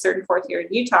then his 3rd and 4th year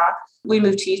in Utah. We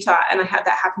moved to Utah and I had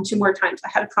that happen 2 more times. I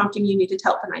had a prompting, you needed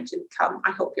help and I didn't come.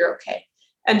 I hope you're okay.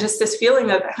 And just this feeling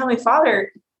of, Heavenly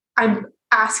Father, I'm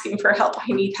asking for help.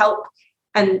 I need help.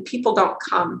 And people don't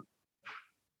come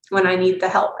when I need the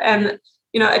help. And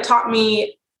it taught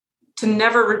me to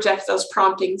never reject those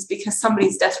promptings because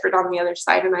somebody's desperate on the other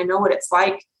side. And I know what it's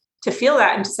like to feel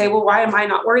that and to say, well, why am I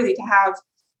not worthy to have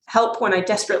help when I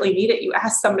desperately need it? You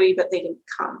asked somebody, but they didn't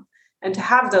come. And to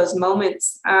have those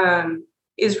moments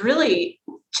is really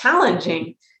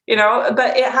challenging,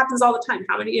 but it happens all the time.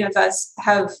 How many of us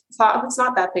have thought, oh, it's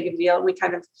not that big of a deal? And we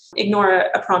kind of ignore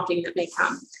a prompting that may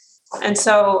come. And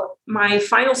so my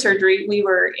final surgery, we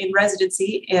were in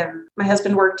residency and my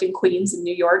husband worked in Queens in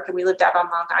New York and we lived out on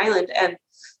Long Island and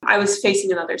I was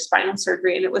facing another spinal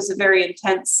surgery and it was a very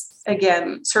intense,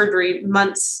 again, surgery,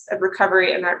 months of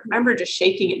recovery. And I remember just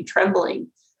shaking and trembling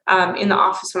in the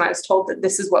office when I was told that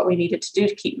this is what we needed to do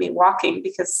to keep me walking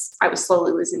because I was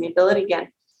slowly losing the ability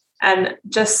again. And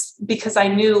just because I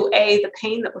knew the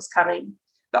pain that was coming,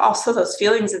 but also those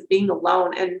feelings of being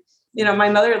alone. And my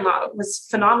mother-in-law was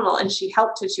phenomenal and she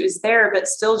helped and she was there, but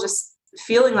still just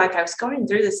feeling like I was going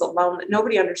through this alone, that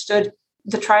nobody understood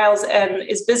the trials. And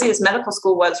as busy as medical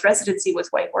school was, residency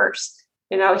was way worse.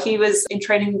 He was in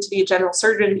training to be a general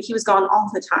surgeon. He was gone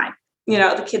all the time.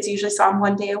 The kids usually saw him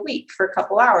 1 day a week for a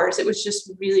couple hours. It was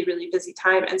just really, really busy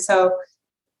time. And so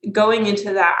going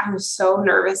into that, I was so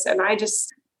nervous and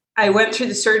I went through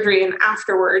the surgery and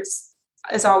afterwards,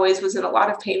 as always, was in a lot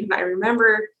of pain. And I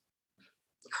remember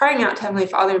crying out to Heavenly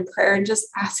Father in prayer and just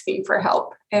asking for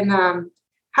help and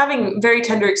having very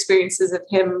tender experiences of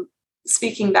him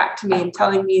speaking back to me and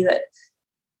telling me that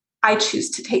I choose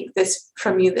to take this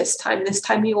from you this time. This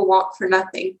time you will want for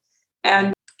nothing.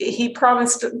 And he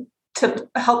promised to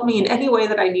help me in any way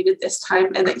that I needed this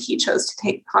time and that he chose to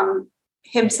take upon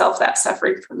himself that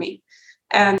suffering for me.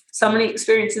 And so many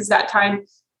experiences that time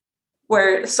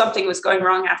where something was going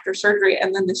wrong after surgery.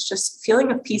 And then this just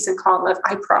feeling of peace and calm of,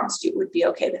 I promised you it would be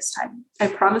okay this time. I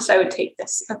promised I would take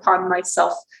this upon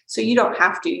myself. So you don't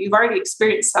have to. You've already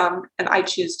experienced some, and I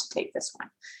choose to take this one.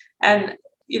 And,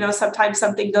 sometimes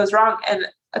something goes wrong and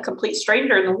a complete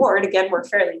stranger in the ward, again, we're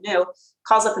fairly new,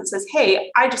 calls up and says, hey,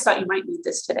 I just thought you might need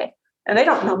this today. And they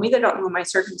don't know me. They don't know my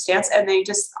circumstance. And they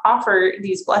just offer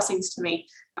these blessings to me.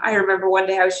 I remember one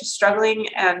day I was just struggling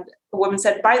and a woman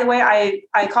said, by the way,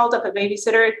 I called up a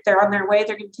babysitter. They're on their way.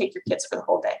 They're going to take your kids for the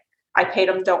whole day. I paid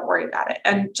them. Don't worry about it.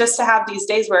 And just to have these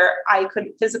days where I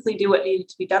couldn't physically do what needed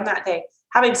to be done that day,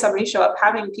 having somebody show up,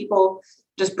 having people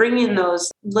just bring in those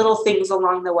little things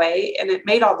along the way. And it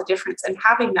made all the difference. And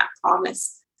having that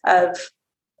promise of,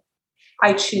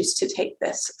 I choose to take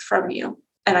this from you.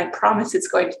 And I promise it's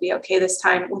going to be okay this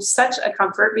time, was such a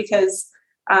comfort, because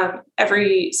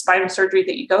every spinal surgery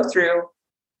that you go through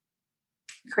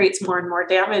creates more and more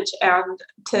damage. And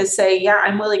to say, yeah,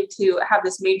 I'm willing to have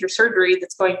this major surgery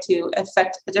that's going to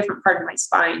affect a different part of my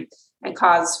spine and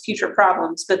cause future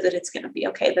problems, but that it's going to be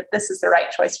okay, that this is the right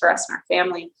choice for us and our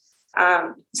family.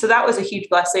 So that was a huge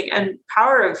blessing, and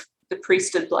power of the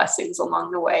priesthood blessings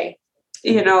along the way.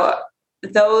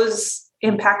 Those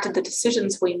impacted the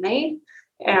decisions we made,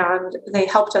 and they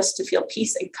helped us to feel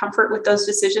peace and comfort with those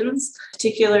decisions,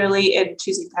 particularly in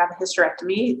choosing to have a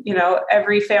hysterectomy.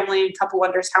 Every family and couple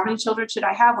wonders, how many children should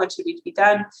I have? When should we be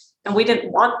done? And we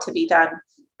didn't want to be done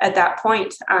at that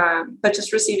point, but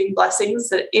just receiving blessings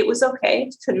that it was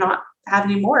okay to not have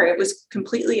any more. It was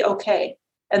completely okay.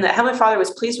 And that Heavenly Father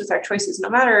was pleased with our choices. No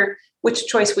matter which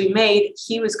choice we made,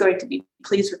 he was going to be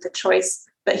pleased with the choice,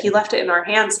 but he left it in our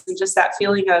hands. And just that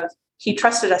feeling of, he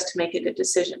trusted us to make a good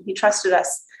decision. He trusted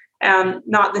us, and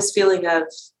not this feeling of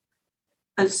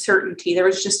uncertainty. There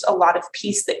was just a lot of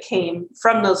peace that came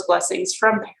from those blessings,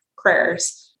 from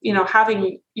prayers,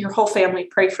 having your whole family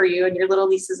pray for you and your little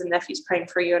nieces and nephews praying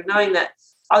for you, and knowing that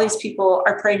all these people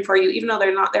are praying for you, even though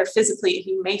they're not there physically, and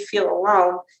you may feel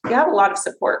alone. You have a lot of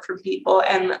support from people,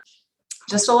 and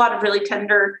just a lot of really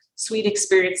tender, sweet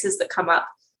experiences that come up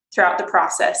throughout the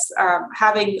process.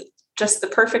 Having just the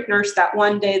perfect nurse that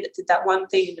one day that did that one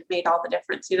thing and it made all the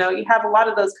difference. You have a lot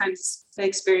of those kinds of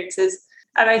experiences.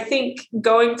 And I think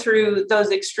going through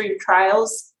those extreme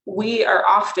trials, we are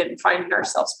often finding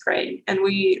ourselves praying, and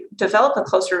we develop a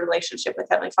closer relationship with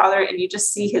Heavenly Father, and you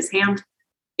just see his hand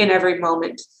in every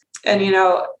moment. And,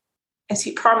 as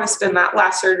he promised in that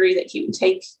last surgery that he would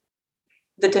take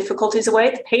the difficulties away,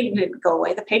 the pain didn't go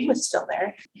away. The pain was still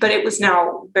there, but it was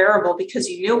now bearable, because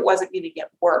you knew it wasn't going to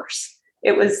get worse.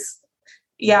 It was,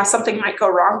 something might go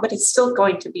wrong, but it's still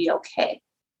going to be okay.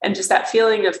 And just that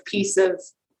feeling of peace of,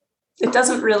 it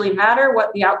doesn't really matter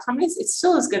what the outcome is, it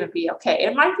still is going to be okay.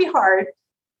 It might be hard,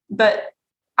 but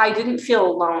I didn't feel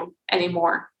alone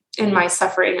anymore in my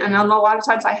suffering. And a lot of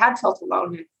times I had felt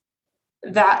alone,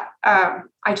 that I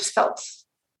just felt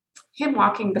him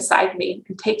walking beside me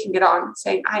and taking it on,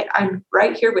 saying, I'm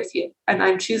right here with you, and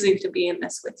I'm choosing to be in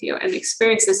this with you and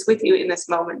experience this with you in this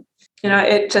moment.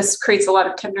 It just creates a lot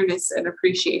of tenderness and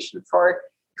appreciation for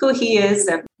who he is,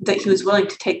 and that he was willing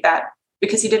to take that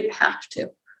because he didn't have to.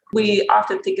 We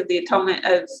often think of the atonement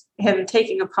of him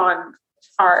taking upon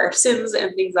our sins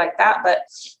and things like that, but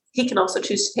he can also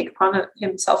choose to take upon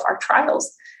himself our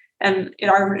trials and in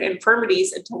our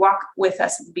infirmities, and to walk with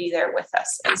us and be there with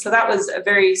us. And so that was a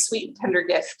very sweet and tender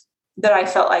gift that I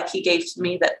felt like he gave to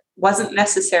me, that wasn't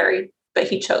necessary, but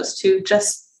he chose to,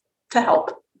 just to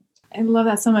help. I love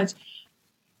that so much.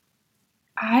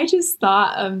 I just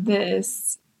thought of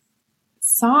this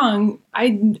song. I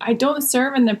don't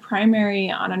serve in the primary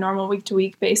on a normal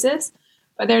week-to-week basis,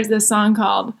 but there's this song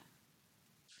called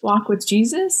Walk with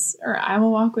Jesus, or I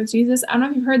Will Walk with Jesus. I don't know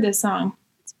if you've heard this song.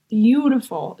 It's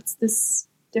beautiful. It's this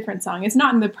different song. It's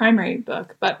not in the primary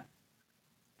book, but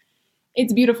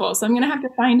it's beautiful. So I'm going to have to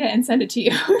find it and send it to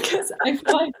you, because I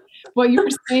feel like what you were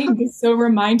saying just so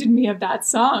reminded me of that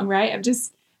song, right? Of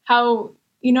just how,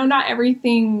 not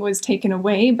everything was taken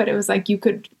away, but it was like you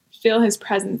could feel his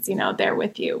presence, there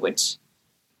with you, which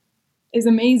is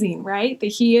amazing, right? That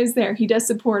he is there. He does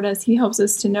support us. He helps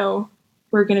us to know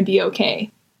we're going to be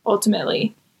okay,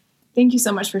 ultimately. Thank you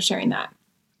so much for sharing that.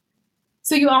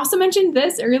 So you also mentioned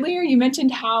this earlier. You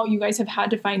mentioned how you guys have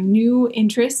had to find new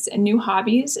interests and new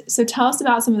hobbies. So tell us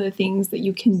about some of the things that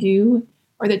you can do,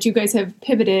 or that you guys have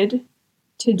pivoted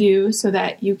to do, so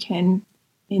that you can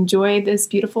enjoy this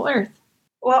beautiful earth.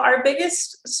 Well, our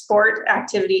biggest sport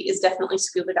activity is definitely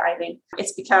scuba diving.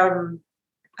 It's become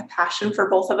a passion for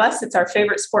both of us. It's our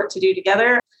favorite sport to do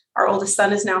together. Our oldest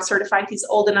son is now certified. He's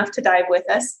old enough to dive with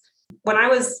us. When I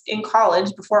was in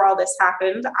college, before all this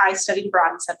happened, I studied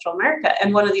abroad in Central America.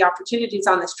 And one of the opportunities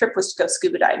on this trip was to go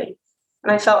scuba diving.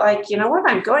 And I felt like,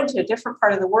 I'm going to a different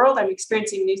part of the world. I'm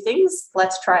experiencing new things.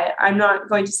 Let's try it. I'm not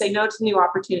going to say no to new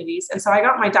opportunities. And so I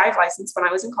got my dive license when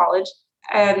I was in college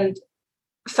and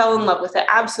fell in love with it.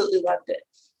 Absolutely loved it.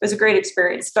 It was a great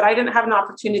experience. But I didn't have an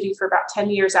opportunity for about 10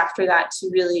 years after that to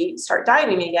really start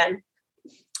diving again,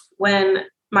 when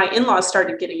my in-laws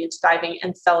started getting into diving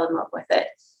and fell in love with it.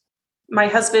 My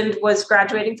husband was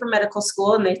graduating from medical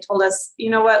school, and they told us,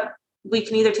 we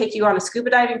can either take you on a scuba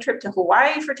diving trip to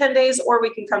Hawaii for 10 days, or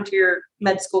we can come to your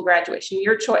med school graduation,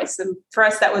 your choice. And for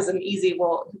us, that was an easy,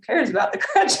 well, who cares about the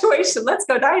graduation? Let's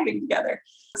go diving together.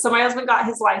 So my husband got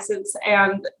his license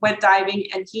and went diving,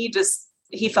 and he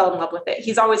fell in love with it.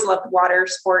 He's always loved water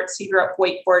sports. He grew up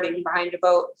wakeboarding behind a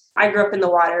boat. I grew up in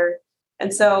the water.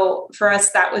 And so for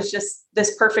us, that was just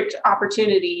this perfect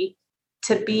opportunity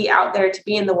to be out there, to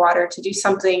be in the water, to do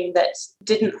something that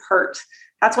didn't hurt.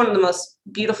 That's one of the most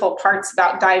beautiful parts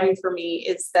about diving for me,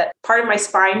 is that part of my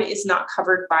spine is not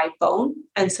covered by bone.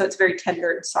 And so it's very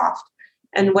tender and soft.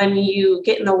 And when you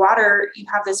get in the water, you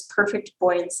have this perfect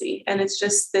buoyancy. And it's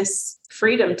just this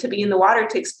freedom to be in the water,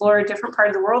 to explore a different part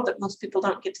of the world that most people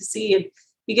don't get to see. And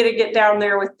you get to get down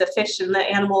there with the fish and the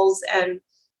animals and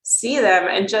see them,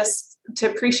 and just to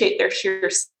appreciate their sheer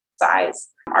size.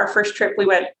 Our first trip, we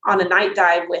went on a night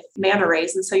dive with manta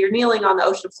rays. And so you're kneeling on the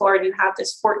ocean floor and you have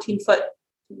this 14-foot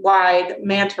wide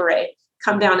manta ray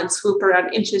come down and swoop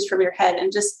around inches from your head.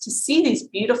 And just to see these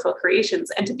beautiful creations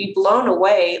and to be blown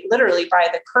away literally by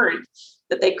the current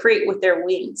that they create with their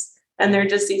wings. And they're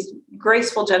just these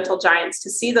graceful, gentle giants. To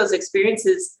see those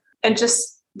experiences and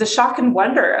just the shock and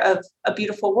wonder of a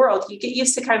beautiful world. You get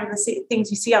used to kind of the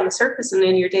things you see on the surface and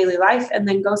in your daily life, and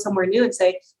then go somewhere new and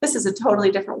say, this is a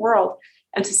totally different world.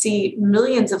 And to see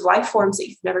millions of life forms that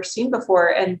you've never seen before,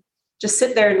 and just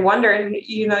sit there and wonder. And,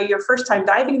 your first time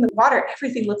diving in the water,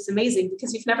 everything looks amazing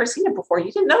because you've never seen it before.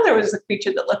 You didn't know there was a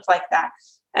creature that looked like that.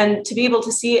 And to be able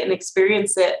to see it and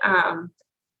experience it.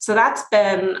 So that's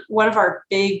been one of our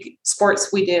big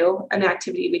sports we do, an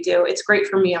activity we do. It's great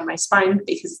for me on my spine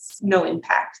because it's no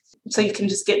impact. So you can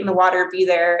just get in the water, be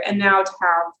there. And now to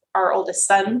have our oldest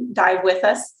son dive with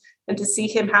us and to see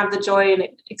him have the joy and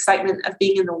excitement of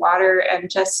being in the water, and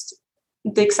just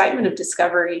the excitement of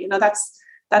discovery,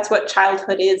 that's what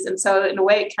childhood is. And so in a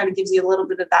way, it kind of gives you a little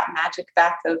bit of that magic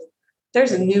back of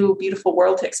there's a new, beautiful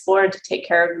world to explore and to take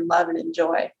care of and love and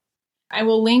enjoy. I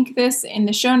will link this in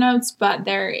the show notes, but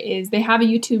they have a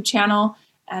YouTube channel,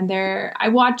 and I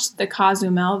watched the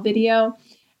Cozumel video,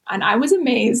 and I was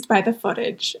amazed by the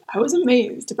footage. I was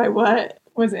amazed by what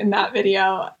was in that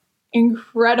video.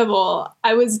 Incredible.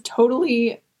 I was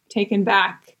totally taken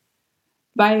back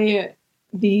by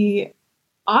the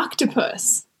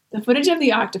octopus, the footage of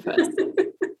the octopus.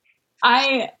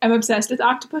 I am obsessed with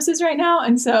octopuses right now,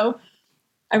 and so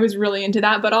I was really into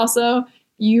that, but also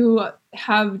you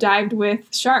have dived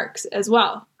with sharks as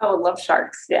well. Oh, I love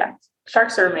sharks. Yeah.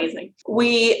 Sharks are amazing.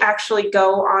 We actually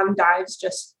go on dives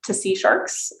just to see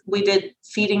sharks. We did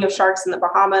feeding of sharks in the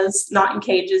Bahamas, not in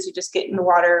cages. You just get in the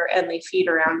water and they feed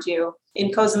around you.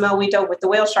 In Cozumel, we dove with the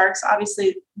whale sharks.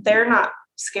 Obviously, they're not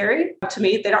scary to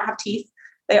me. They don't have teeth.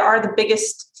 They are the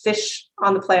biggest fish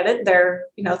on the planet. They're,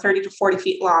 30 to 40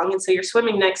 feet long. And so you're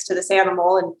swimming next to this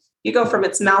animal, and you go from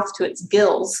its mouth to its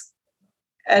gills.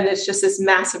 And it's just this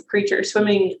massive creature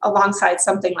swimming alongside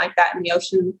something like that in the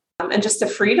ocean. And just the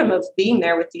freedom of being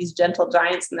there with these gentle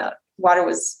giants in the water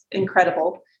was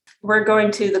incredible. We're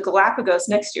going to the Galapagos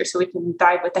next year so we can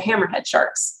dive with the hammerhead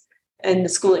sharks in the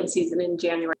schooling season in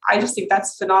January. I just think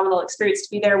that's a phenomenal experience to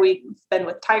be there. We've been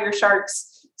with tiger sharks.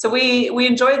 So we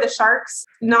enjoy the sharks,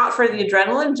 not for the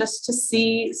adrenaline, just to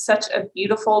see such a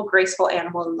beautiful, graceful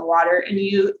animal in the water. And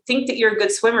you think that you're a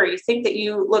good swimmer. You think that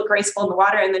you look graceful in the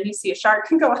water, and then you see a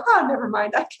shark and go, never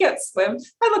mind, I can't swim.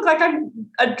 I look like I'm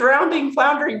a drowning,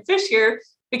 floundering fish here,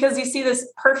 because you see this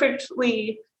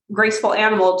perfectly graceful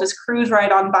animal just cruise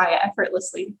right on by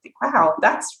effortlessly. You think, wow,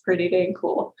 that's pretty dang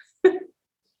cool.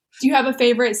 Do you have a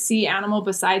favorite sea animal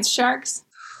besides sharks?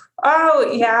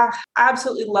 Oh, yeah. I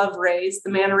absolutely love rays, the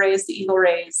manta rays, the eagle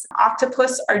rays.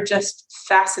 Octopus are just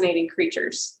fascinating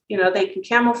creatures. They can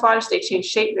camouflage, they change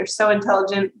shape, they're so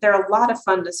intelligent. They're a lot of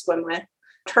fun to swim with.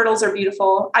 Turtles are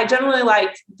beautiful. I generally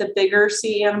like the bigger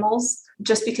sea animals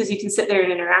just because you can sit there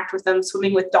and interact with them,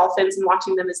 swimming with dolphins and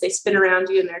watching them as they spin around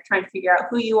you and they're trying to figure out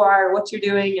who you are, or what you're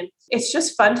doing. And it's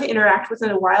just fun to interact with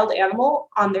a wild animal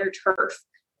on their turf.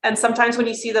 And sometimes when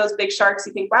you see those big sharks,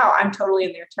 you think, wow, I'm totally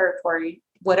in their territory.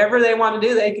 Whatever they want to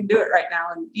do, they can do it right now.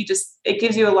 And it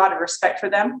gives you a lot of respect for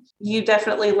them. You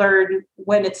definitely learn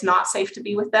when it's not safe to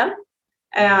be with them.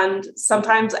 And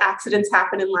sometimes accidents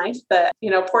happen in life, but,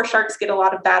 poor sharks get a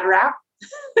lot of bad rap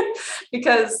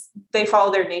because they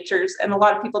follow their natures. And a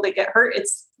lot of people that get hurt,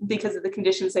 it's because of the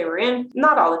conditions they were in.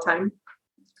 Not all the time,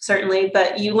 certainly,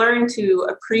 but you learn to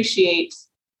appreciate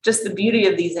just the beauty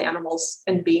of these animals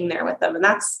and being there with them. And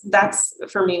that's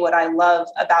for me, what I love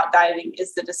about diving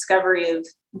is the discovery of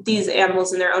these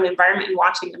animals in their own environment and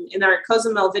watching them. In our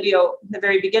Cozumel video, in the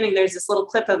very beginning, there's this little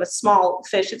clip of a small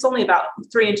fish. It's only about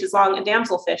 3 inches long, a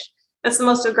damselfish. That's the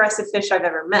most aggressive fish I've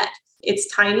ever met.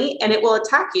 It's tiny and it will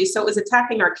attack you. So it was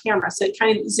attacking our camera. So it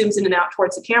kind of zooms in and out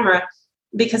towards the camera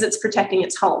because it's protecting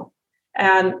its home.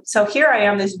 And so here I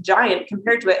am, this giant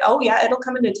compared to it. Oh yeah, it'll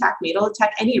come and attack me. It'll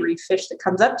attack any reef fish that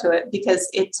comes up to it because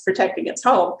it's protecting its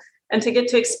home. And to get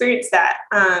to experience that,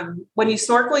 when you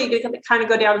snorkel, you get to kind of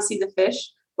go down and see the fish.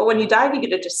 But when you dive, you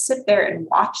get to just sit there and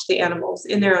watch the animals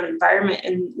in their own environment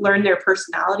and learn their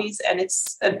personalities. And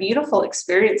it's a beautiful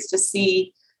experience to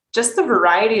see just the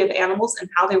variety of animals and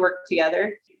how they work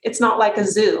together. It's not like a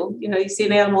zoo. You see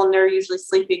an animal and they're usually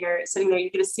sleeping or sitting there.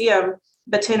 You get to see them,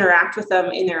 but to interact with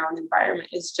them in their own environment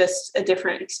is just a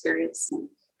different experience.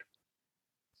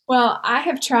 Well, I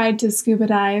have tried to scuba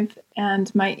dive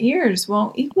and my ears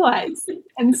won't equalize.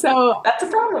 And so that's a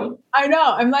problem. I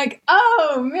know. I'm like,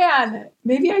 oh man,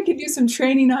 maybe I could do some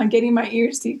training on getting my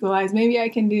ears to equalize. Maybe I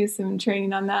can do some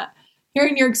training on that.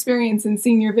 Hearing your experience and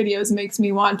seeing your videos makes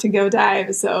me want to go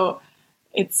dive. So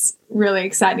it's really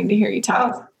exciting to hear you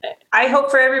talk about it. I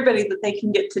hope for everybody that they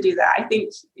can get to do that. I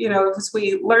think, as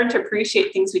we learn to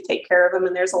appreciate things, we take care of them.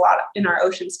 And there's a lot in our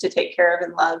oceans to take care of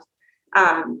and love.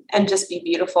 And just be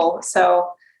beautiful.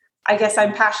 So I guess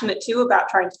I'm passionate too about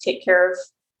trying to take care of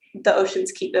the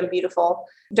oceans, keep them beautiful.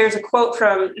 There's a quote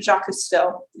from Jacques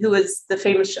Cousteau, who was the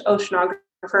famous oceanographer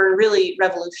and really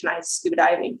revolutionized scuba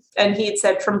diving. And he had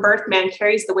said, from birth, man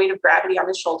carries the weight of gravity on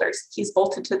his shoulders. He's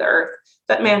bolted to the earth,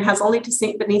 but man has only to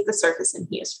sink beneath the surface and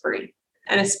he is free.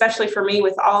 And especially for me,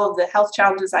 with all of the health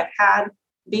challenges I've had,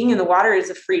 being in the water is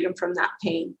a freedom from that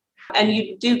pain. And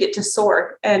you do get to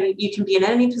soar, and you can be in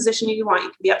any position you want. You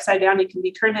can be upside down, you can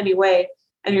be turned any way,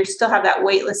 and you still have that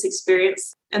weightless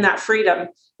experience and that freedom.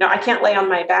 Now, I can't lay on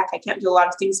my back. I can't do a lot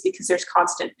of things because there's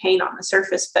constant pain on the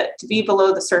surface, but to be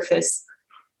below the surface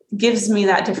gives me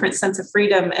that different sense of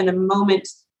freedom and a moment,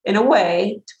 in a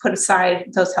way, to put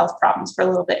aside those health problems for a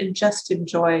little bit and just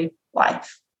enjoy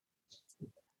life.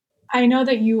 I know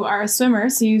that you are a swimmer,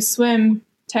 so you swim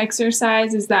to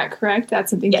exercise. Is that correct?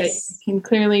 That's something that you can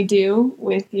clearly do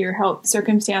with your health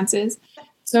circumstances.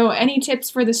 So any tips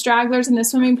for the stragglers in the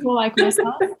swimming pool like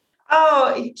myself?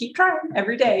 Keep trying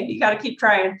every day. You got to keep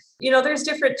trying. There's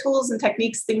different tools and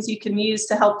techniques, things you can use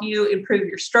to help you improve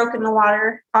your stroke in the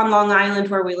water. On Long Island,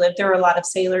 where we lived, there were a lot of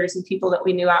sailors and people that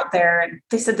we knew out there. And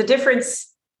they said the difference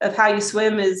of how you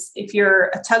swim is if you're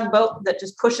a tugboat that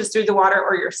just pushes through the water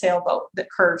or you're a sailboat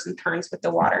that curves and turns with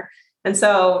the water. And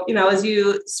so, as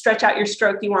you stretch out your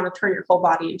stroke, you want to turn your whole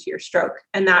body into your stroke.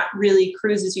 And that really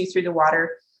cruises you through the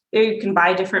water. There you can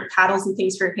buy different paddles and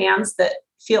things for your hands that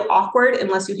feel awkward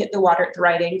unless you hit the water at the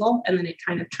right angle. And then it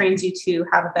kind of trains you to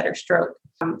have a better stroke.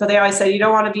 But they always say you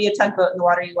don't want to be a tugboat in the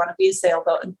water. You want to be a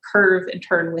sailboat and curve and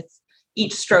turn with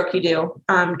each stroke you do.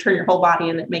 Turn your whole body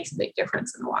and it makes a big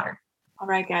difference in the water. All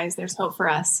right, guys, there's hope for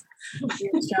us.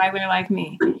 You're a straggler like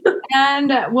me.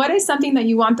 And what is something that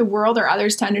you want the world or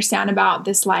others to understand about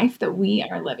this life that we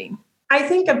are living? I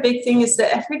think a big thing is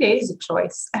that every day is a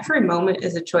choice. Every moment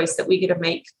is a choice that we get to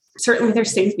make. Certainly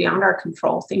there's things beyond our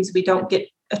control, things we don't get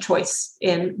a choice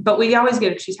in, but we always get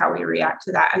to choose how we react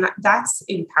to that. And that's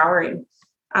empowering.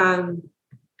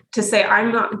 To say,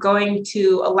 I'm not going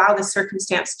to allow this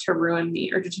circumstance to ruin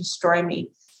me or to destroy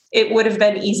me. It would have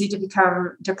been easy to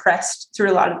become depressed through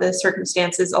a lot of the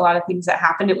circumstances, a lot of things that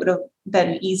happened. It would have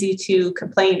been easy to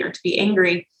complain or to be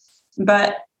angry,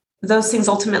 but those things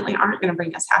ultimately aren't going to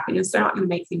bring us happiness. They're not going to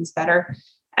make things better.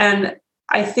 And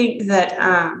I think that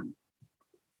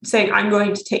saying, I'm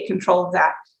going to take control of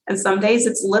that. And some days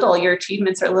it's little, your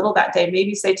achievements are little that day.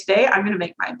 Maybe say, today I'm going to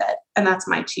make my bed and that's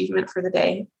my achievement for the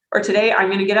day. Or today I'm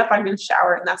going to get up, I'm going to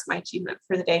shower, and that's my achievement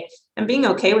for the day. And being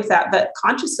okay with that, but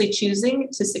consciously choosing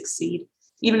to succeed,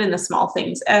 even in the small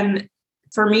things. And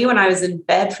for me, when I was in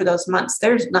bed for those months,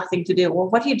 there's nothing to do. Well,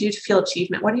 what do you do to feel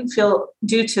achievement? What do you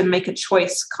do to make a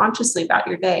choice consciously about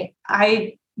your day?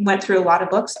 I went through a lot of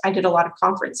books. I did a lot of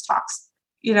conference talks.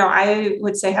 I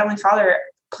would say, Heavenly Father,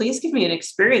 please give me an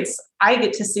experience. I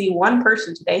get to see one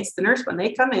person today. It's the nurse when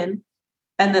they come in.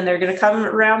 And then they're going to come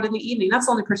around in the evening. That's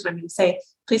the only person I'm going to say,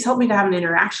 please help me to have an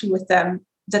interaction with them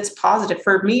that's positive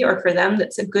for me or for them.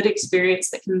 That's a good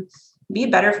experience that can be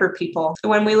better for people.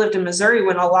 When we lived in Missouri,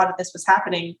 when a lot of this was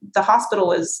happening, the hospital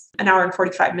was an hour and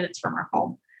 45 minutes from our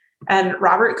home. And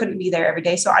Robert couldn't be there every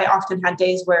day. So I often had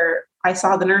days where I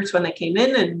saw the nurse when they came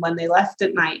in and when they left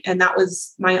at night. And that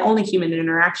was my only human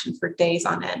interaction for days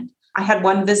on end. I had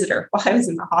one visitor while I was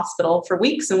in the hospital for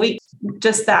weeks and weeks.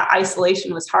 Just that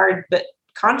isolation was hard, but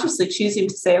consciously choosing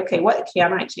to say, okay, what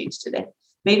can I change today?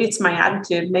 Maybe it's my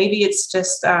attitude. Maybe it's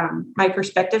just my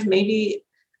perspective. Maybe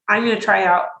I'm going to try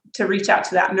out to reach out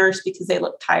to that nurse because they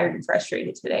look tired and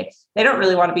frustrated today. They don't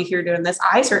really want to be here doing this.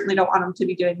 I certainly don't want them to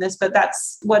be doing this, but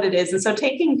that's what it is. And so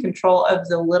taking control of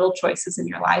the little choices in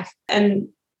your life and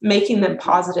making them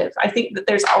positive. I think that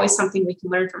there's always something we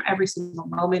can learn from every single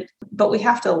moment, but we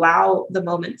have to allow the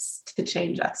moments to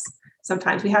change us.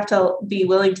 Sometimes we have to be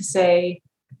willing to say,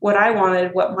 what I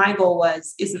wanted, what my goal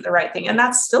was, isn't the right thing. And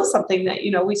that's still something that,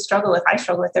 we struggle with. I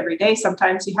struggle with every day.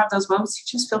 Sometimes you have those moments, you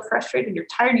just feel frustrated, you're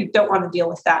tired, you don't want to deal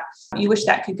with that. You wish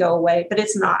that could go away, but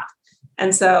it's not.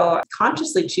 And so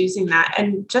consciously choosing that,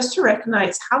 and just to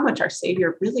recognize how much our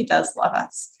Savior really does love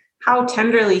us, how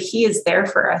tenderly he is there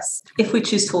for us if we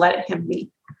choose to let him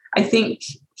be. I think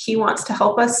he wants to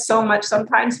help us so much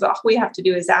sometimes, but all we have to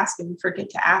do is ask and forget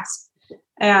to ask.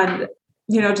 And,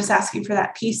 just asking for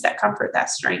that peace, that comfort, that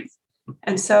strength.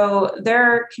 And so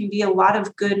there can be a lot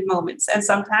of good moments. And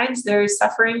sometimes there's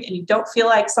suffering and you don't feel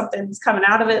like something's coming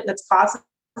out of it that's positive,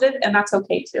 and that's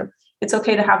okay too. It's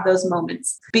okay to have those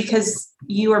moments because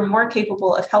you are more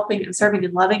capable of helping and serving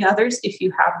and loving others if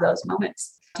you have those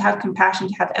moments, to have compassion,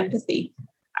 to have empathy.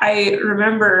 I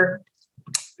remember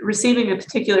receiving a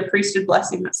particular priesthood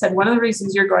blessing that said, one of the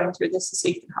reasons you're going through this is so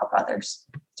you can help others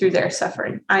through their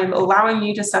suffering. I'm allowing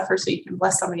you to suffer so you can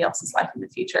bless somebody else's life in the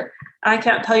future. And I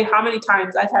can't tell you how many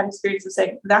times I've had experiences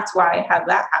saying, that's why I had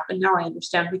that happen. Now I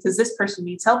understand, because this person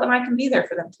needs help and I can be there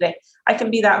for them today. I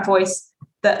can be that voice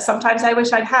that sometimes I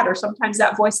wish I'd had, or sometimes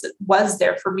that voice that was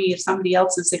there for me of somebody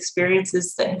else's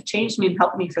experiences that have changed me and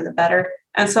helped me for the better.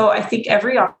 And so I think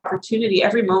every opportunity,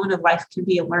 every moment of life can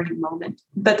be a learning moment,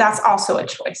 but that's also a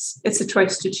choice. It's a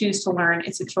choice to choose to learn.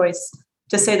 It's a choice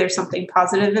to say there's something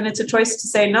positive, and it's a choice to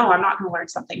say, no, I'm not going to learn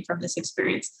something from this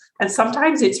experience. And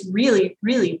sometimes it's really,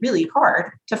 really, really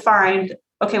hard to find,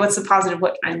 okay, what's the positive?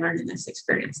 What can I learn in this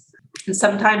experience? And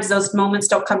sometimes those moments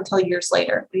don't come till years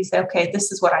later. You say, okay,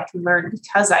 this is what I can learn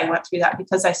because I went through that,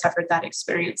 because I suffered that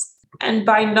experience. And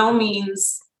by no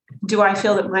means do I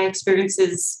feel that my experience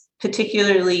is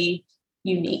particularly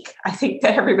unique. I think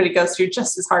that everybody goes through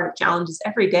just as hard of challenges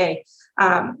every day.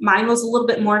 Mine was a little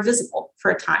bit more visible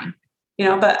for a time,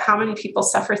 but how many people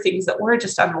suffer things that we're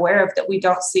just unaware of, that we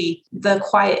don't see, the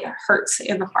quiet hurts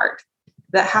in the heart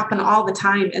that happen all the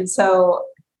time. And so,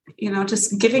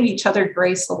 just giving each other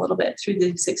grace a little bit through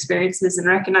these experiences and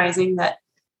recognizing that,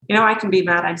 I can be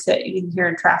mad I'm sitting here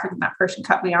in traffic and that person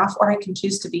cut me off, or I can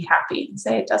choose to be happy and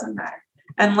say it doesn't matter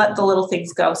and let the little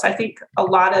things go. So I think a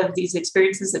lot of these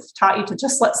experiences have taught you to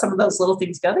just let some of those little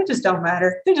things go. They just don't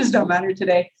matter. They just don't matter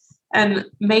today, and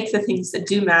make the things that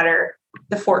do matter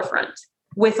the forefront.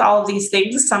 With all of these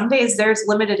things, some days there's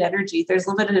limited energy, there's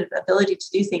limited ability to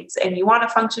do things, and you want to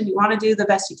function, you want to do the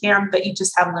best you can, but you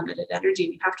just have limited energy,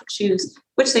 and you have to choose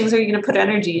which things are you going to put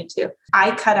energy into.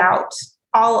 I cut out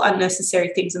all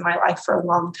unnecessary things in my life for a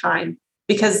long time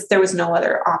because there was no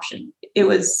other option. It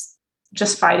was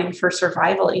just fighting for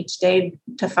survival each day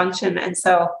to function. And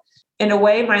so in a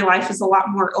way, my life is a lot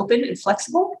more open and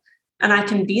flexible, and I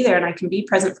can be there and I can be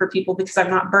present for people because I'm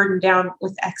not burdened down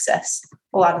with excess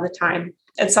a lot of the time.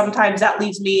 And sometimes that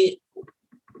leaves me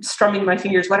strumming my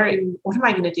fingers. What am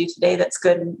I going to do today that's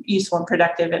good and useful and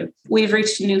productive? And we've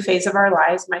reached a new phase of our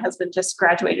lives. My husband just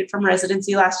graduated from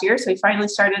residency last year. So he finally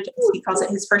started, he calls it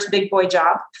his first big boy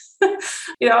job.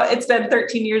 It's been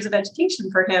 13 years of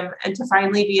education for him. And to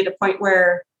finally be at a point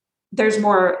where there's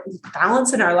more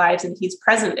balance in our lives and he's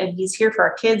present and he's here for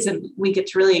our kids and we get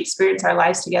to really experience our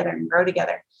lives together and grow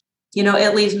together.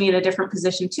 It leaves me in a different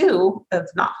position too, of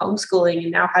not homeschooling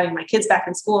and now having my kids back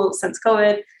in school since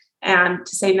COVID. And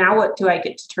to say, now what do I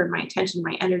get to turn my attention,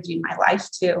 my energy, my life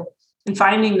to? And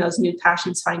finding those new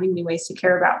passions, finding new ways to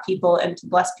care about people and to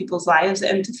bless people's lives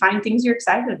and to find things you're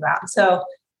excited about. So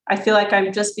I feel like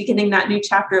I'm just beginning that new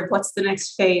chapter of what's the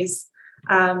next phase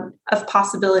of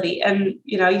possibility. And,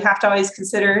 you have to always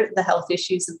consider the health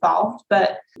issues involved,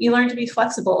 but you learn to be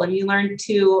flexible and you learn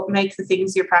to make the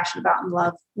things you're passionate about and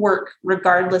love work,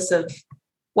 regardless of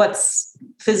what's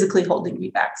physically holding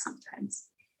you back sometimes.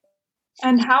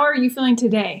 And how are you feeling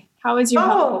today? How is your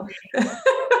health?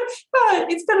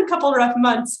 It's been a couple of rough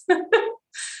months,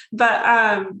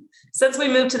 but since we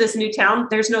moved to this new town,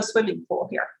 there's no swimming pool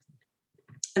here.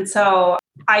 And so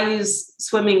I use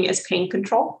swimming as pain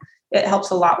control. It helps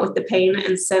a lot with the pain.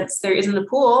 And since there isn't a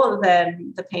pool,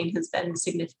 then the pain has been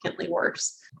significantly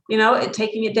worse.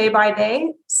 Taking it day by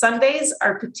day. Sundays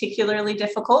are particularly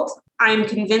difficult. I'm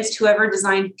convinced whoever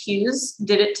designed pews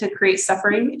did it to create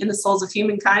suffering in the souls of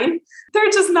humankind. They're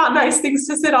just not nice things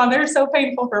to sit on. They're so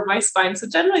painful for my spine. So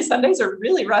generally Sundays are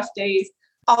really rough days.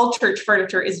 All church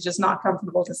furniture is just not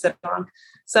comfortable to sit on.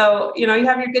 So, you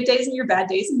have your good days and your bad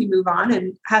days and you move on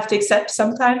and have to accept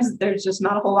sometimes there's just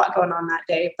not a whole lot going on that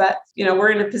day. But,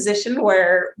 we're in a position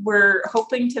where we're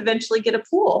hoping to eventually get a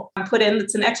pool put in.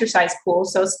 It's an exercise pool.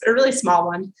 So it's a really small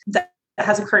one that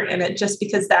has a current in it, just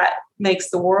because that makes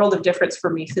the world of difference for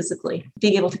me physically.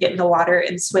 Being able to get in the water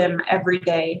and swim every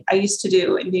day. I used to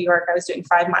do in New York, I was doing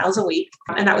 5 miles a week,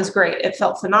 and that was great. It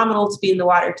felt phenomenal to be in the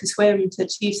water, to swim, to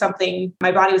achieve something.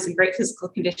 My body was in great physical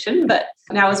condition, but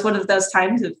now is one of those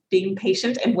times of being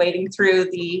patient and waiting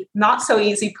through the not so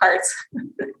easy parts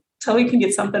until we can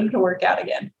get something to work out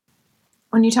again.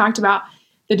 When you talked about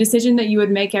the decision that you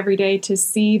would make every day to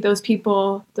see those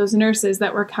people, those nurses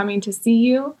that were coming to see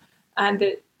you, and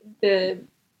the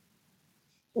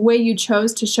way you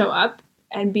chose to show up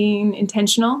and being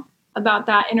intentional about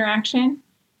that interaction.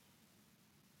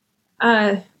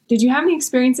 Did you have any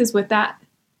experiences with that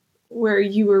where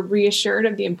you were reassured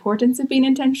of the importance of being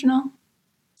intentional?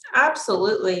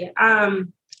 Absolutely.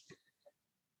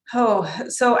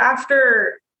 So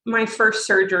after my first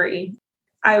surgery,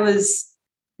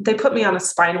 they put me on a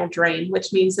spinal drain,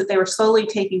 which means that they were slowly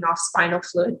taking off spinal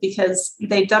fluid because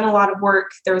they'd done a lot of work.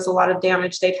 There was a lot of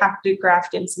damage. They'd have to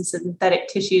graft in some synthetic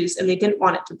tissues and they didn't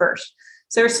want it to burst.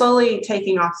 So they were slowly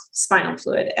taking off spinal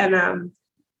fluid. And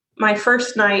my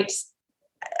first night,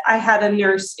 I had a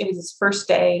nurse, it was his first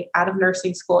day out of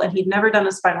nursing school, and he'd never done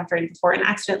a spinal drain before and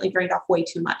accidentally drained off way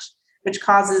too much, which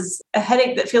causes a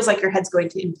headache that feels like your head's going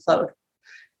to implode.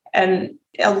 And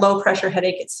a low pressure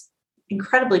headache, it's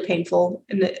incredibly painful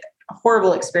and a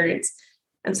horrible experience.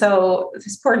 And so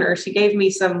this poor nurse, she gave me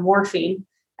some morphine.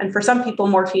 And for some people,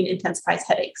 morphine intensifies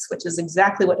headaches, which is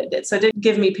exactly what it did. So it didn't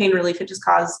give me pain relief. It just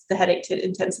caused the headache to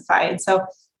intensify. And so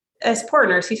as poor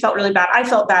nurse, he felt really bad. I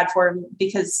felt bad for him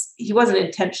because he wasn't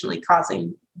intentionally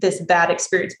causing this bad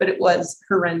experience, but it was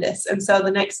horrendous. And so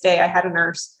the next day I had a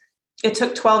nurse. It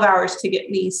took 12 hours to get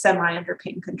me semi under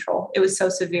pain control. It was so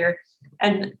severe.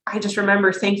 And I just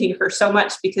remember thanking her so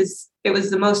much because it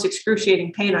was the most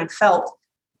excruciating pain I'd felt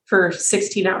for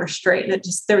 16 hours straight. And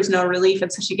there was no relief.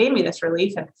 And so she gave me this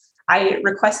relief and I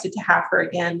requested to have her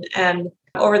again. And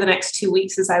over the next 2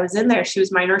 weeks, as I was in there, she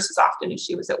was my nurse as often as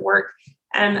she was at work.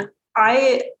 And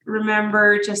I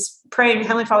remember just praying,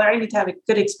 Heavenly Father, I need to have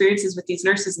good experiences with these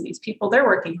nurses and these people. They're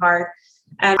working hard.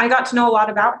 And I got to know a lot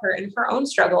about her and her own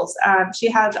struggles. She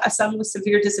had a son with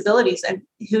severe disabilities and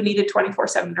who needed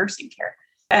 24/7 nursing care.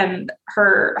 And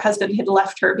her husband had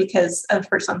left her because of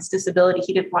her son's disability.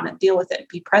 He didn't want to deal with it and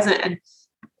be present. And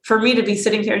for me to be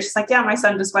sitting here, she's like, yeah, my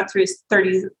son just went through his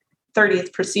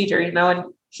 30th procedure, and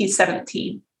he's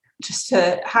 17. Just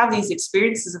to have these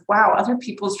experiences of, wow, other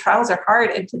people's trials are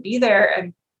hard, and to be there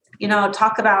and,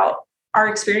 talk about our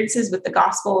experiences with the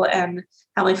gospel and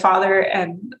Heavenly Father,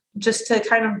 and just to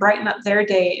kind of brighten up their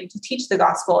day and to teach the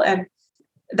gospel. And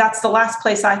that's the last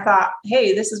place I thought,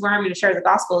 hey, this is where I'm going to share the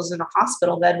gospel, is in a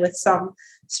hospital bed with some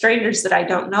strangers that I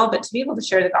don't know. But to be able to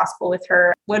share the gospel with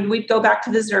her, when we'd go back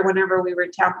to visit her, whenever we were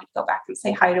in town, we'd go back and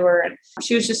say hi to her. And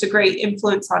she was just a great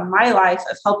influence on my life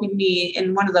of helping me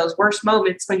in one of those worst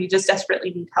moments when you just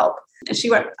desperately need help. And she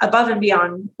went above and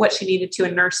beyond what she needed to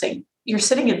in nursing. You're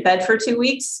sitting in bed for 2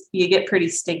 weeks, you get pretty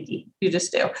stinky. You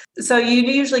just do. So you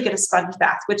usually get a sponge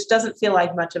bath, which doesn't feel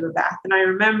like much of a bath. And I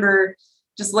remember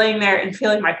just laying there and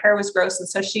feeling my hair was gross. And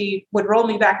so she would roll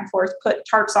me back and forth, put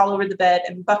tarps all over the bed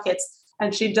and buckets,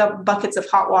 and she'd dump buckets of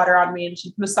hot water on me, and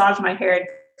she'd massage my hair and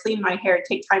clean my hair and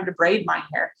take time to braid my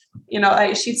hair.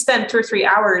 She'd spend 2 or 3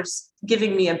 hours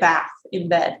giving me a bath in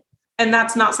bed. And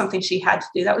that's not something she had to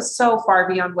do. That was so far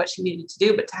beyond what she needed to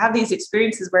do. But to have these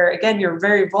experiences where, again, you're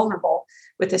very vulnerable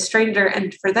with a stranger,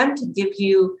 and for them to give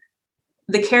you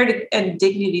the care and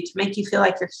dignity to make you feel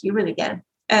like you're human again,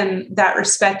 and that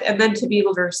respect, and then to be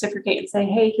able to reciprocate and say,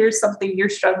 hey, here's something you're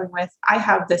struggling with. I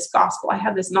have this gospel. I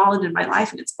have this knowledge in my life,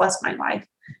 and it's blessed my life.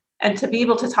 And to be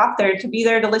able to talk there, and to be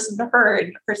there to listen to her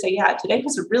and her say, yeah, today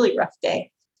was a really rough day,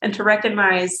 and to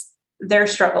recognize their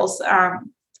struggles.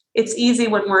 It's easy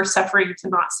when we're suffering to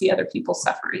not see other people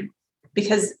suffering,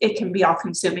 because it can be all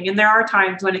consuming. And there are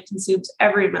times when it consumes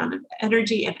every amount of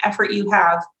energy and effort you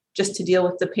have just to deal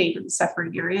with the pain and the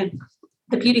suffering you're in.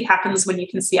 The beauty happens when you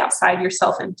can see outside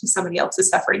yourself into somebody else's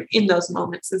suffering in those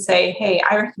moments and say, hey,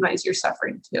 I recognize your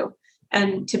suffering too.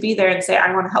 And to be there and say,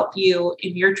 I want to help you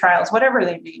in your trials, whatever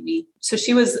they may be. So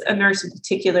she was a nurse in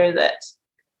particular that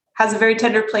has a very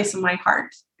tender place in my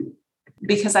heart,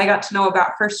 because I got to know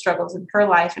about her struggles and her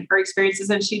life and her experiences.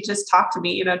 And she just talked to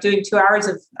me, doing 2 hours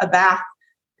of a bath,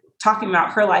 talking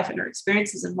about her life and her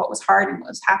experiences and what was hard and what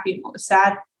was happy and what was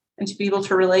sad. And to be able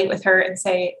to relate with her and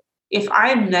say, if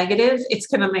I'm negative, it's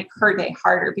going to make her day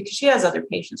harder, because she has other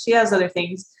patients, she has other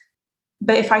things.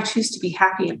 But if I choose to be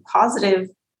happy and positive,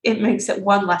 it makes it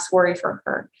one less worry for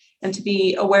her. And to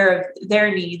be aware of their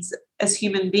needs as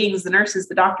human beings, the nurses,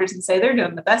 the doctors, and say they're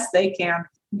doing the best they can.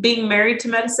 being married to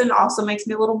medicine also makes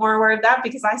me a little more aware of that,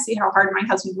 because I see how hard my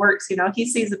husband works. He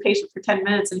sees the patient for 10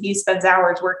 minutes and he spends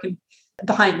hours working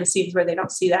behind the scenes where they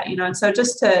don't see that, and so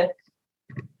just to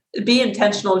be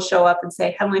intentional to show up and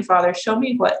say, Heavenly Father, show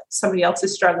me what somebody else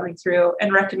is struggling through,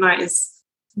 and recognize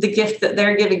the gift that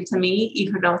they're giving to me,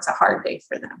 even though it's a hard day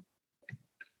for them.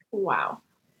 Wow.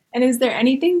 And is there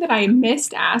anything that I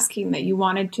missed asking that you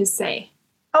wanted to say?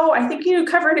 Oh, I think you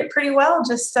covered it pretty well.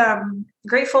 Just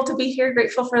grateful to be here,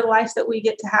 grateful for the life that we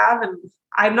get to have. And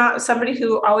I'm not somebody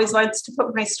who always wants to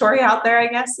put my story out there, I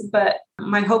guess, but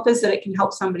my hope is that it can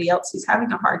help somebody else who's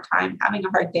having a hard time, having a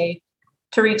hard day,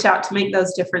 to reach out to make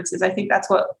those differences. I think that's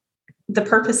what the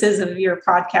purpose is of your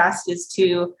podcast, is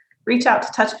to reach out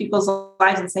to touch people's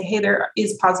lives and say, hey, there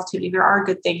is positivity, there are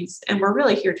good things. And we're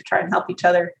really here to try and help each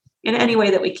other in any way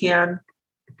that we can.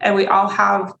 And we all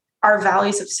have our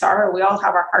valleys of sorrow. We all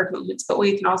have our hard moments, but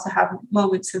we can also have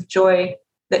moments of joy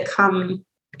that come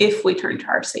if we turn to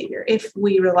our Savior, if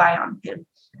we rely on Him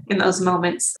in those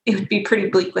moments. It would be pretty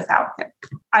bleak without Him.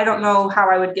 I don't know how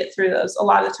I would get through those. A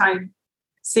lot of the time,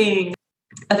 seeing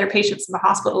other patients in the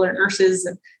hospital or nurses,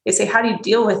 and they say, how do you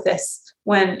deal with this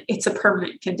when it's a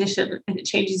permanent condition and it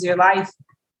changes your life?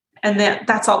 And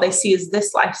that's all they see is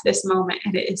this life, this moment,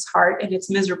 and it is hard and it's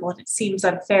miserable and it seems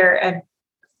unfair and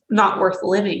not worth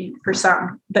living for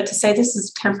some. But to say this is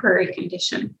a temporary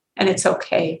condition and it's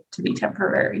okay to be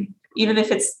temporary, even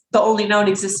if it's the only known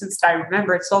existence that I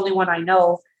remember, it's the only one I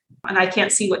know, and I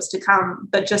can't see what's to come.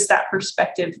 But just that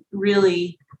perspective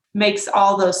really makes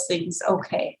all those things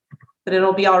okay, that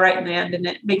it'll be all right in the end. And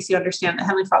it makes you understand that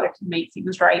Heavenly Father can make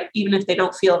things right, even if they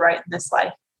don't feel right in this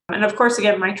life. And of course,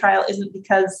 again, my trial isn't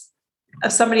because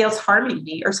of somebody else harming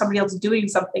me or somebody else doing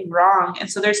something wrong.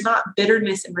 And so there's not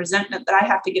bitterness and resentment that I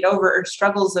have to get over, or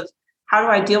struggles of how do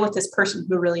I deal with this person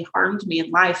who really harmed me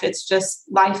in life. It's just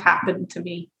life happened to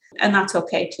me, and that's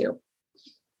okay too.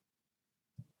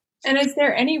 And is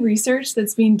there any research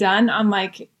that's being done on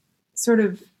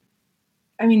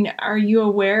are you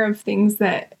aware of things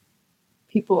that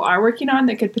people are working on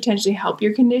that could potentially help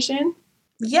your condition?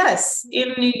 Yes.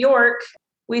 In New York,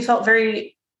 we felt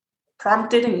very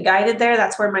prompted and guided there.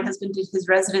 That's where my husband did his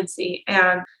residency.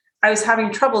 And I was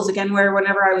having troubles again, where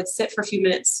whenever I would sit for a few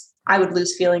minutes, I would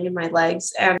lose feeling in my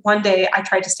legs. And one day I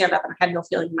tried to stand up and I had no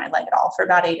feeling in my leg at all for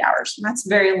about 8 hours. And that's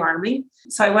very alarming.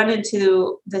 So I went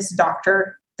into this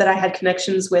doctor that I had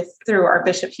connections with through our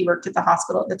bishop. He worked at the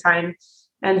hospital at the time,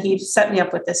 and he set me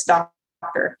up with this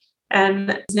doctor.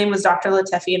 And his name was Dr.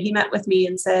 Latefi. And he met with me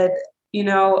and said,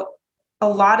 a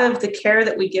lot of the care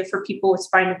that we give for people with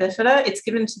spina bifida, it's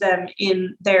given to them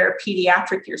in their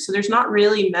pediatric years. So there's not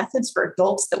really methods for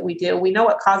adults that we do. We know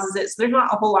what causes it. So there's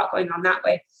not a whole lot going on that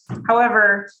way.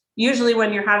 However, usually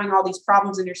when you're having all these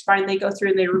problems in your spine, they go through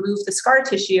and they remove the scar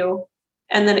tissue,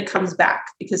 and then it comes back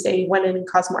because they went in and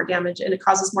caused more damage, and it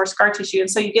causes more scar tissue. And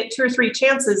so you get 2 or 3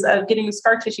 chances of getting the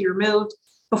scar tissue removed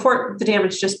before the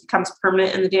damage just becomes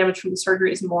permanent, and the damage from the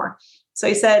surgery is more. So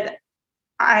he said,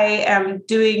 I am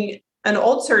doing an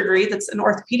old surgery that's an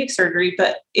orthopedic surgery,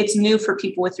 but it's new for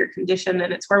people with your condition.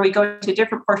 And it's where we go into a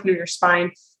different portion of your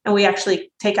spine and we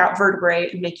actually take out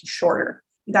vertebrae and make you shorter.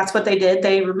 That's what they did.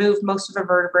 They removed most of a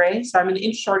vertebrae. So I'm an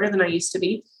inch shorter than I used to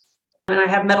be. And I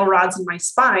have metal rods in my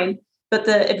spine. But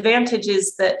the advantage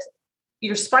is that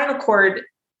your spinal cord,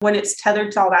 when it's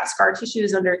tethered to all that scar tissue,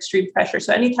 is under extreme pressure.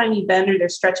 So anytime you bend or they're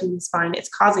stretching the spine, it's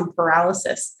causing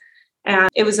paralysis. And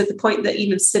it was at the point that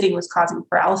even sitting was causing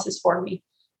paralysis for me.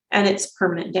 And it's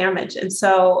permanent damage. And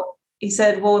so he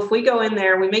said, well, if we go in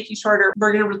there, we make you shorter,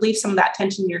 we're going to relieve some of that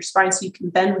tension in your spine so you can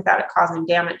bend without it causing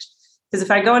damage. Because if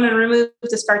I go in and remove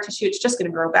the scar tissue, it's just going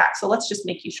to grow back. So let's just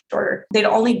make you shorter. They'd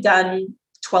only done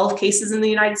 12 cases in the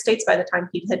United States by the time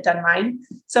he had done mine.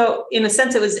 So in a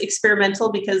sense, it was experimental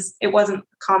because it wasn't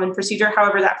a common procedure.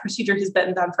 However, that procedure has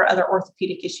been done for other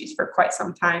orthopedic issues for quite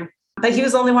some time. But he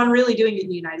was the only one really doing it in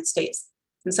the United States.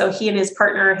 And so he and his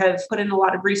partner have put in a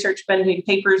lot of research, been doing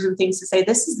papers and things to say,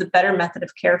 this is the better method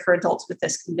of care for adults with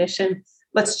this condition.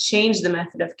 Let's change the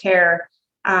method of care.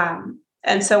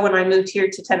 And so when I moved here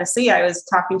to Tennessee, I was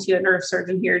talking to a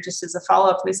neurosurgeon here just as a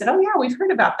follow-up. And they said, oh yeah, we've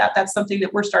heard about that. That's something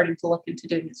that we're starting to look into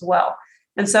doing as well.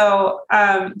 And so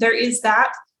there is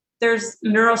that. There's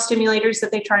neurostimulators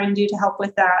that they try and do to help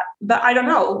with that. But I don't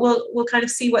know. We'll kind of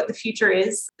see what the future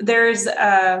is. There's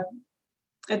a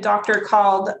doctor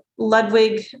called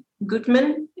Ludwig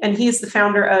Gutmann, and he's the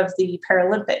founder of the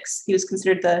Paralympics. He was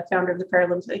considered the founder of the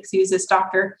Paralympics. He was this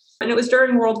doctor, and it was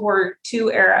during World War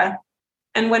II era.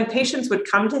 And when patients would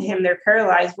come to him, they're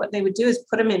paralyzed, what they would do is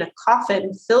put them in a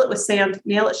coffin, fill it with sand,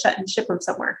 nail it shut, and ship them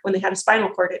somewhere when they had a spinal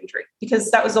cord injury,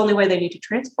 because that was the only way they knew to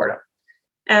transport them.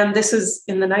 And this was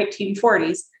in the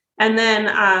 1940s. And then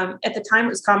at the time, it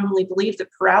was commonly believed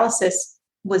that paralysis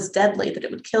was deadly, that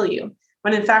it would kill you.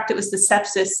 When in fact, it was the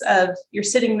sepsis of you're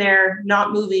sitting there,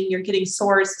 not moving, you're getting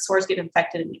sores, the sores get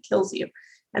infected and it kills you.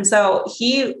 And so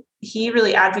he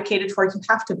really advocated for, you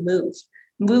have to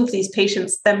move these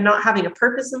patients, them not having a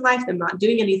purpose in life, them not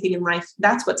doing anything in life.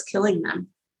 That's what's killing them.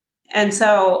 And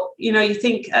so, you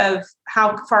think of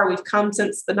how far we've come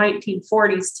since the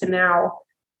 1940s to now.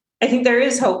 I think there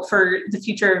is hope for the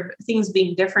future of things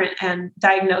being different and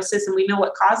diagnosis. And we know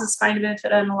what causes spina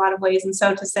bifida in a lot of ways. And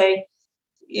so to say,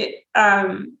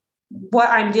 what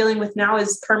I'm dealing with now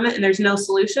is permanent and there's no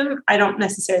solution, I don't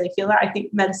necessarily feel that. I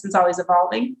think medicine's always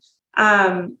evolving.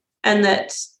 And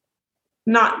that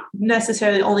not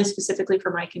necessarily only specifically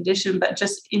for my condition, but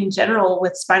just in general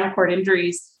with spinal cord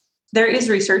injuries, there is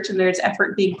research and there's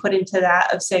effort being put into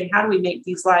that of saying, how do we make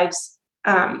these lives,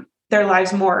 their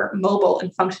lives more mobile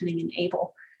and functioning and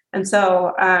able? And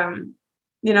so,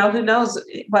 who knows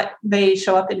what may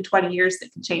show up in 20 years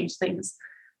that can change things.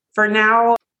 For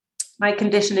now, my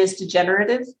condition is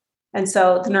degenerative. And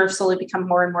so the nerves slowly become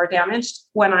more and more damaged.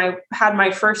 When I had my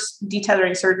first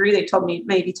detethering surgery, they told me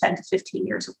maybe 10 to 15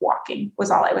 years of walking was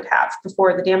all I would have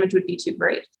before the damage would be too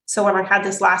great. So when I had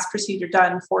this last procedure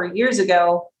done 4 years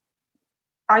ago,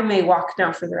 I may walk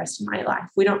now for the rest of my life.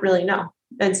 We don't really know.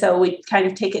 And so we kind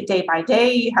of take it day by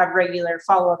day, have regular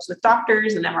follow-ups with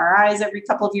doctors and MRIs every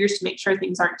couple of years to make sure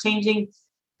things aren't changing.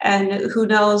 And who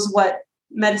knows what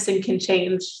medicine can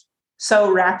change so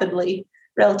rapidly,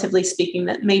 relatively speaking,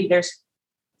 that maybe there's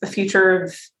a future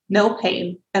of no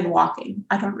pain and walking.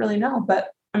 I don't really know,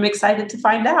 but I'm excited to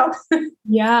find out.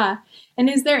 Yeah. And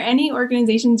is there any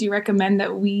organizations you recommend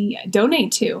that we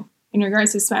donate to in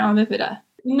regards to spinal bifida?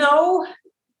 No.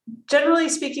 Generally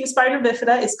speaking, spina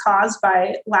bifida is caused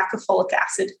by lack of folic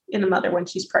acid in a mother when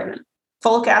she's pregnant.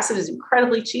 Folic acid is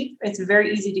incredibly cheap. It's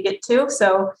very easy to get to.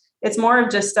 So it's more of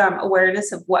just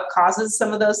awareness of what causes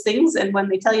some of those things. And when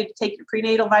they tell you to take your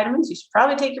prenatal vitamins, you should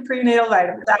probably take your prenatal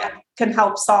vitamins. That can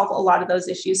help solve a lot of those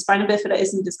issues. Spina bifida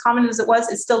isn't as common as it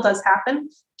was. It still does happen,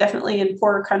 definitely in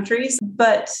poorer countries.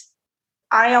 But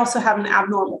I also have an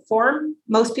abnormal form.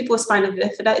 Most people with spina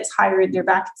bifida, it's higher in their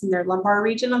back. It's in their lumbar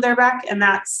region of their back. And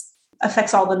that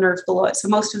affects all the nerves below it. So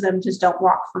most of them just don't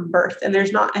walk from birth. And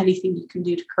there's not anything you can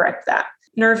do to correct that.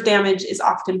 Nerve damage is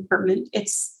often permanent.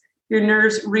 Your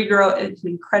nerves regrow at an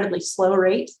incredibly slow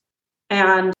rate,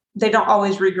 and they don't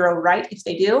always regrow right if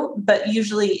they do. But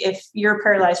usually if you're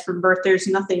paralyzed from birth, there's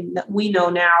nothing that we know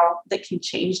now that can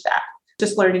change that.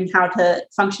 Just learning how to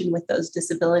function with those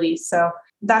disabilities. So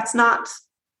there's not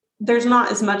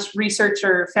as much research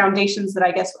or foundations that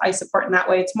I guess I support in that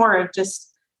way. It's more of just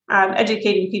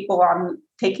educating people on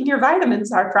taking your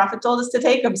vitamins. Our prophet told us to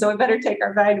take them, so we better take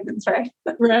our vitamins, right?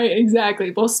 Right, exactly.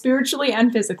 Both spiritually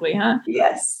and physically, huh?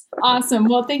 Yes. Awesome.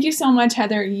 Well, thank you so much,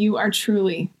 Heather. You are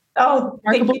truly a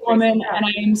remarkable woman, and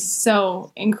I am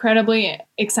so incredibly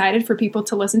excited for people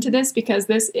to listen to this because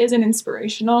this is an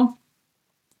inspirational.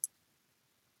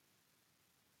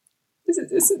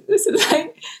 This is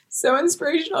like so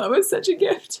inspirational. It was such a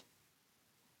gift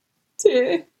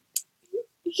to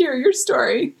hear your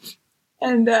story,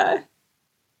 and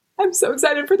I'm so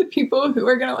excited for the people who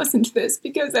are going to listen to this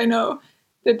because I know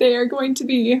that they are going to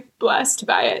be blessed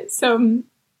by it. So,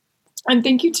 and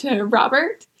thank you to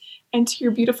Robert and to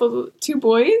your beautiful 2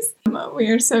 boys. We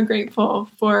are so grateful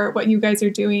for what you guys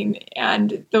are doing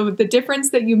and the difference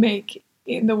that you make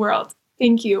in the world.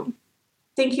 Thank you.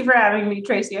 Thank you for having me,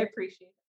 Tracy. I appreciate it.